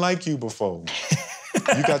seen nothing like you before.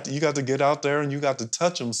 You got to get out there and you got to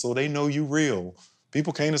touch them so they know you real.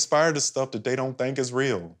 People can't aspire to stuff that they don't think is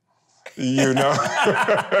real. And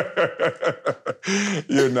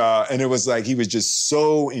it was like he was just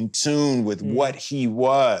so in tune with what he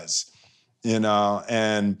was, and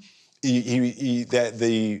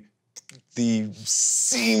the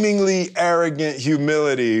seemingly arrogant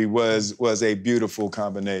humility was a beautiful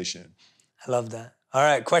combination. I love that. All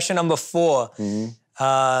right, question number 4.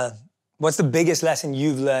 What's the biggest lesson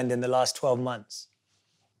you've learned in the last 12 months?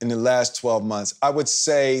 In the last 12 months, I would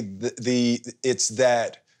say it's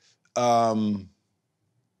that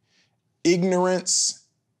ignorance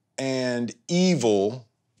and evil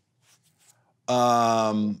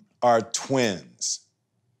are twins.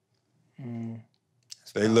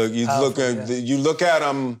 They look. You look at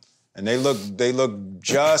them, and they look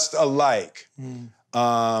just alike,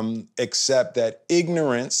 except that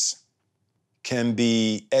ignorance can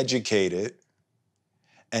be educated,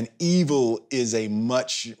 and evil is a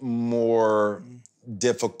much more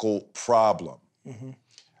difficult problem.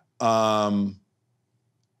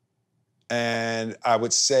 And I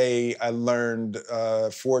would say I learned,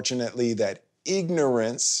 fortunately, that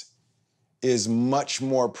ignorance is much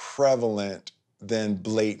more prevalent than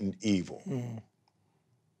blatant evil.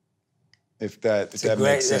 If that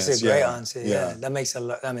makes sense. That's a great answer. Yeah, that makes a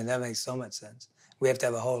lot. I mean, that makes so much sense. We have to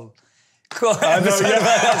have a whole episode about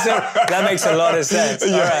that. So that makes a lot of sense. All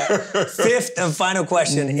right. 5th and final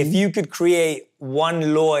question: if you could create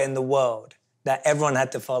one law in the world that everyone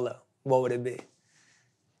had to follow, what would it be?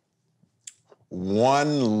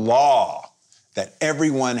 One law that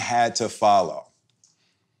everyone had to follow.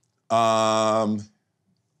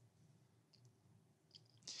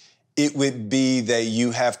 It would be that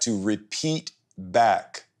you have to repeat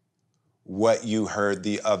back what you heard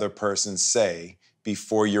the other person say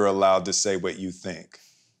before you're allowed to say what you think.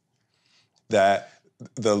 That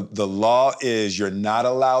the law is you're not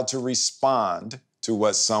allowed to respond to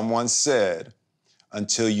what someone said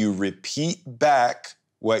until you repeat back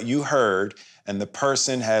what you heard, and the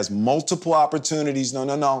person has multiple opportunities.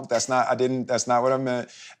 No, that's not what I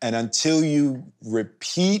meant. And until you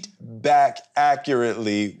repeat back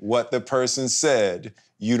accurately what the person said,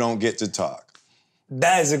 you don't get to talk.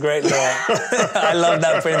 That is a great law. I love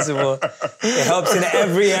that principle. It helps in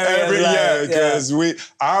every area of life. Yeah, because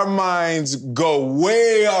our minds go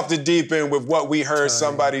way off the deep end with what we heard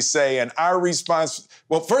somebody say, and our response.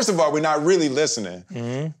 Well, first of all, we're not really listening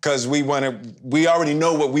because we already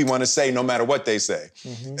know what we want to say, no matter what they say,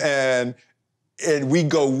 and we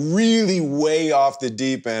go really way off the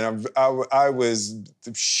deep end. I was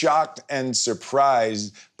shocked and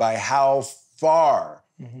surprised by how far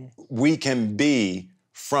we can be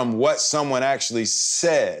from what someone actually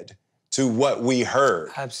said to what we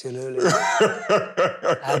heard. Absolutely.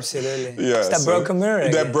 Absolutely. Yeah, it's that broken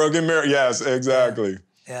mirror. That broken mirror, yes, exactly.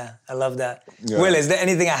 Yeah, I love that. Yeah. Will, is there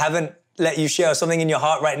anything I haven't let you share, or something in your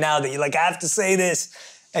heart right now that you're like, I have to say this,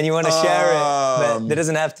 and you want to share it, but there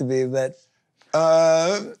doesn't have to be, but...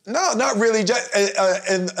 No, not really. Just,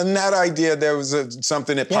 and that idea, there was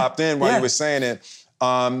something that popped in while you were saying it,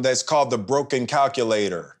 that's called the broken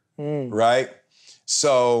calculator, right?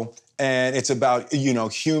 So, and it's about,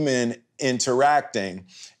 human interacting,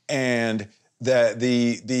 and that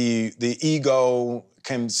the ego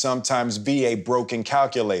can sometimes be a broken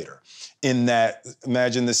calculator in that,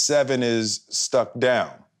 imagine the 7 is stuck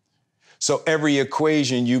down. So every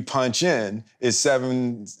equation you punch in is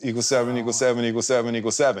 7 equals 7 equals 7 equals 7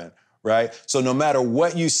 equals 7, right? So no matter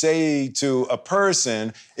what you say to a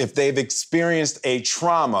person, if they've experienced a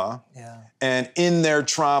trauma, and in their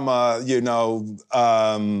trauma,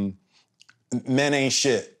 men ain't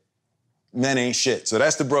shit. Men ain't shit. So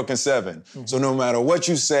that's the broken 7. So no matter what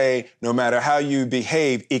you say, no matter how you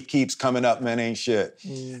behave, it keeps coming up, men ain't shit.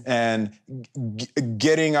 And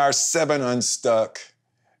getting our 7 unstuck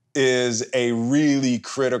is a really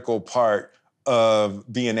critical part of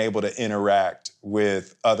being able to interact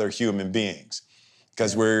with other human beings,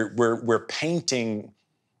 because we're painting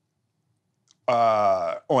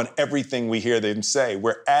on everything we hear them say.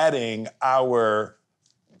 We're adding our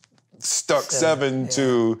stuck 7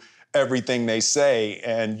 to everything they say,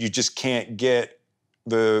 and you just can't get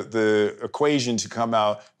the equation to come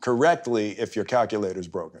out correctly if your calculator's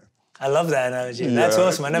broken. I love that analogy. That's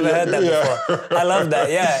awesome. I never heard that before. I love that.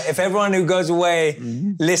 Yeah. If everyone who goes away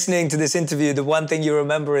listening to this interview, the one thing you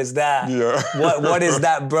remember is that. What is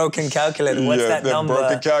that broken calculator? What's that number?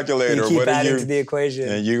 Broken calculator. You keep adding to the equation.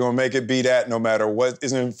 And you're going to make it be that no matter what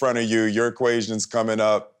is in front of you, your equation's coming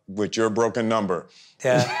up with your broken number.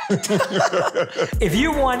 Yeah. If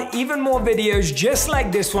you want even more videos just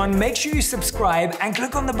like this one, make sure you subscribe and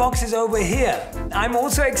click on the boxes over here. I'm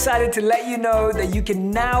also excited to let you know that you can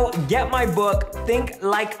now get my book, Think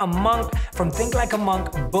Like a Monk, from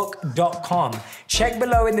thinklikeamonkbook.com. Check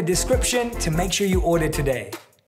below in the description to make sure you order today.